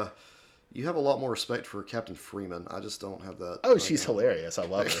more you have a lot more respect for Captain Freeman. I just don't have that. Oh, she's hilarious. I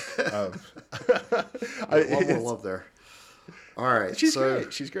love her. A lot more love there. All right. She's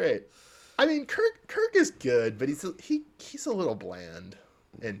great. She's great. I mean, Kirk is good, but he's a little bland.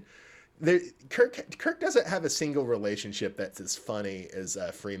 And Kirk doesn't have a single relationship that's as funny as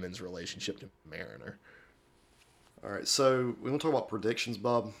Freeman's relationship to Mariner. All right, so we want to talk about predictions,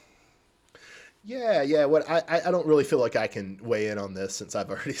 Bob. Yeah. What I don't really feel like I can weigh in on this since I've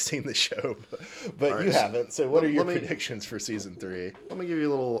already seen the show, but right, you haven't. So what are your predictions for season 3? Let me give you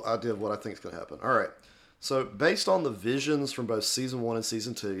a little idea of what I think is going to happen. All right. So based on the visions from both season 1 and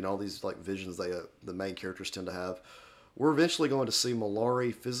season 2, all these like visions the main characters tend to have, we're eventually going to see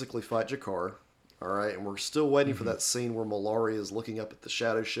Malari physically fight G'Kar. All right, and we're still waiting for that scene where Malari is looking up at the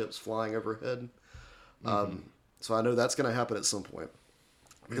shadow ships flying overhead. So I know that's going to happen at some point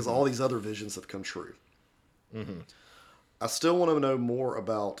because all these other visions have come true. I still want to know more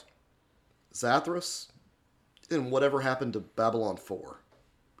about Zathras and whatever happened to Babylon 4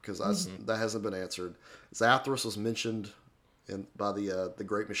 because that hasn't been answered. Zathras was mentioned by the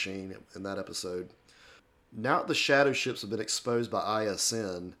Great Machine in that episode. Now that the shadow ships have been exposed by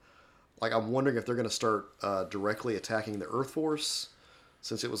ISN, I'm wondering if they're going to start directly attacking the Earth Force,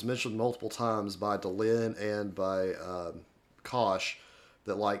 since it was mentioned multiple times by Delenn and by Kosh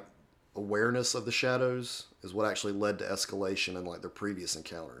that awareness of the shadows is what actually led to escalation in their previous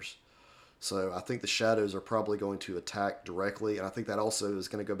encounters. So I think the shadows are probably going to attack directly, and I think that also is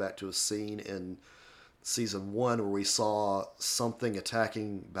going to go back to a scene in season 1 where we saw something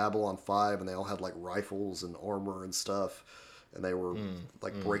attacking Babylon 5 and they all had rifles and armor and stuff and they were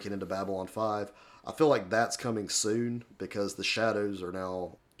breaking into Babylon 5. I feel like that's coming soon because the shadows are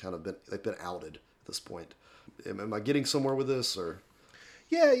now they've been outed at this point. Am I getting somewhere with this or?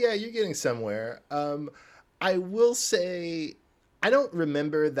 Yeah, you're getting somewhere. I will say I don't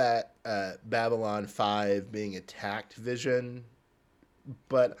remember that Babylon 5 being attacked vision,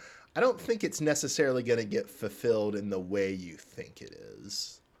 but I don't think it's necessarily going to get fulfilled in the way you think it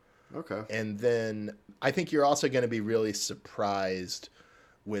is. Okay. And then I think you're also going to be really surprised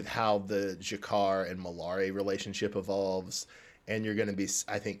with how the G'Kar and Malari relationship evolves. And you're going to be,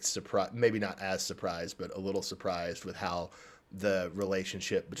 I think, surprised, maybe not as surprised, but a little surprised with how the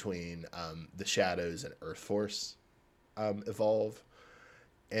relationship between the Shadows and Earth Force evolve.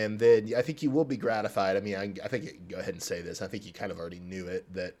 And then I think you will be gratified. I mean, I think you can go ahead and say this. I think you kind of already knew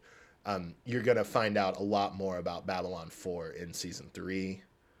it, that you're going to find out a lot more about Babylon 4 in season 3.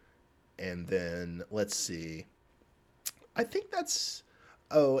 And then, let's see. I think that's...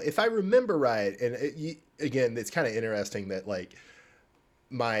 Oh, if I remember right, and again, it's kind of interesting that,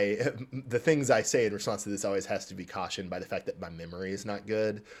 the things I say in response to this always has to be cautioned by the fact that my memory is not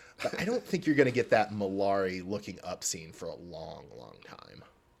good. But I don't think you're going to get that Malari looking up scene for a long, long time.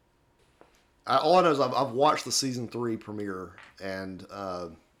 All I know is I've watched the season 3 premiere, and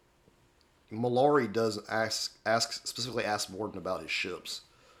Malari does specifically ask Morden about his ships.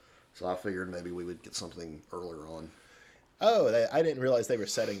 So I figured maybe we would get something earlier on. Oh, I didn't realize they were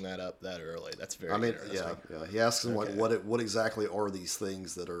setting that up that early. That's very interesting. Yeah. He asks him what exactly are these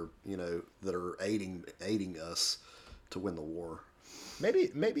things that are that are aiding us to win the war. Maybe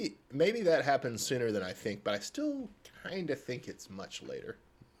that happens sooner than I think, but I still kind of think it's much later.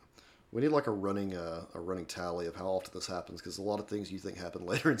 We need a running tally of how often this happens, because a lot of things you think happen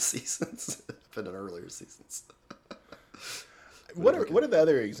later in seasons happen in earlier seasons. What are the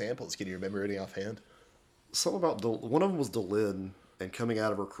other examples? Can you remember any offhand? Something about one of them was Delenn and coming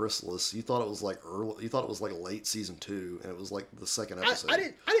out of her chrysalis. You thought it was early. You thought it was late season 2, and it was the second episode. I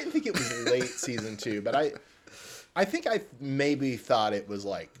didn't think it was late season 2, but I think I maybe thought it was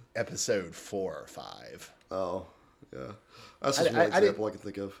like episode 4 or 5. Oh, yeah. That's just one example I can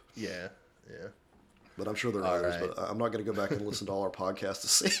think of. Yeah, yeah. But I'm sure there are others, right. but I'm not going to go back and listen to all our podcasts to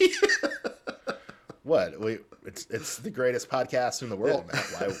see. What? It's the greatest podcast in the world, Matt.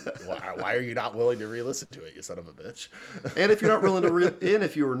 Why are you not willing to re-listen to it, you son of a bitch? And if you're not willing to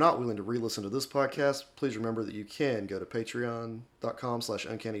if you are not willing to re-listen to this podcast, please remember that you can go to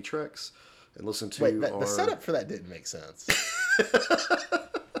patreon.com/uncannytreks and listen to Wait, the setup for that didn't make sense.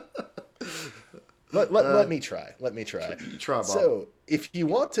 Let me try. Try, Bob. So, if you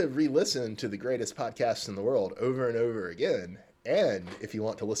want to re-listen to the greatest podcast in the world over and over again, and if you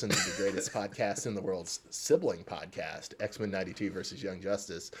want to listen to the greatest podcast in the world's sibling podcast, X-Men 92 versus Young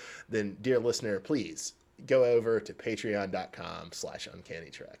Justice, then, dear listener, please go over to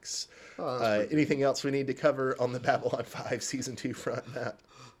patreon.com/uncannytreks. Anything else we need to cover on the Babylon 5 Season 2 front, Matt?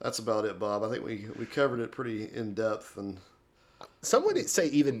 That's about it, Bob. I think we covered it pretty in-depth, and some would say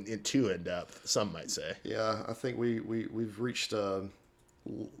even too in-depth, some might say. Yeah, I think we've reached,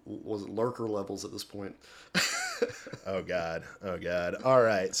 was it lurker levels at this point? Oh, God. All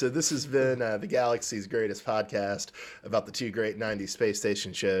right. So this has been the Galaxy's greatest podcast about the two great 90s space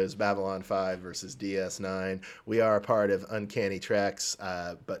station shows, Babylon 5 versus DS9. We are a part of Uncanny Treks,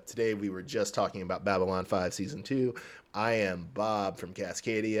 but today we were just talking about Babylon 5 Season 2. I am Bob from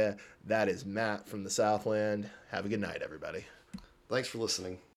Cascadia. That is Matt from the Southland. Have a good night, everybody. Thanks for listening.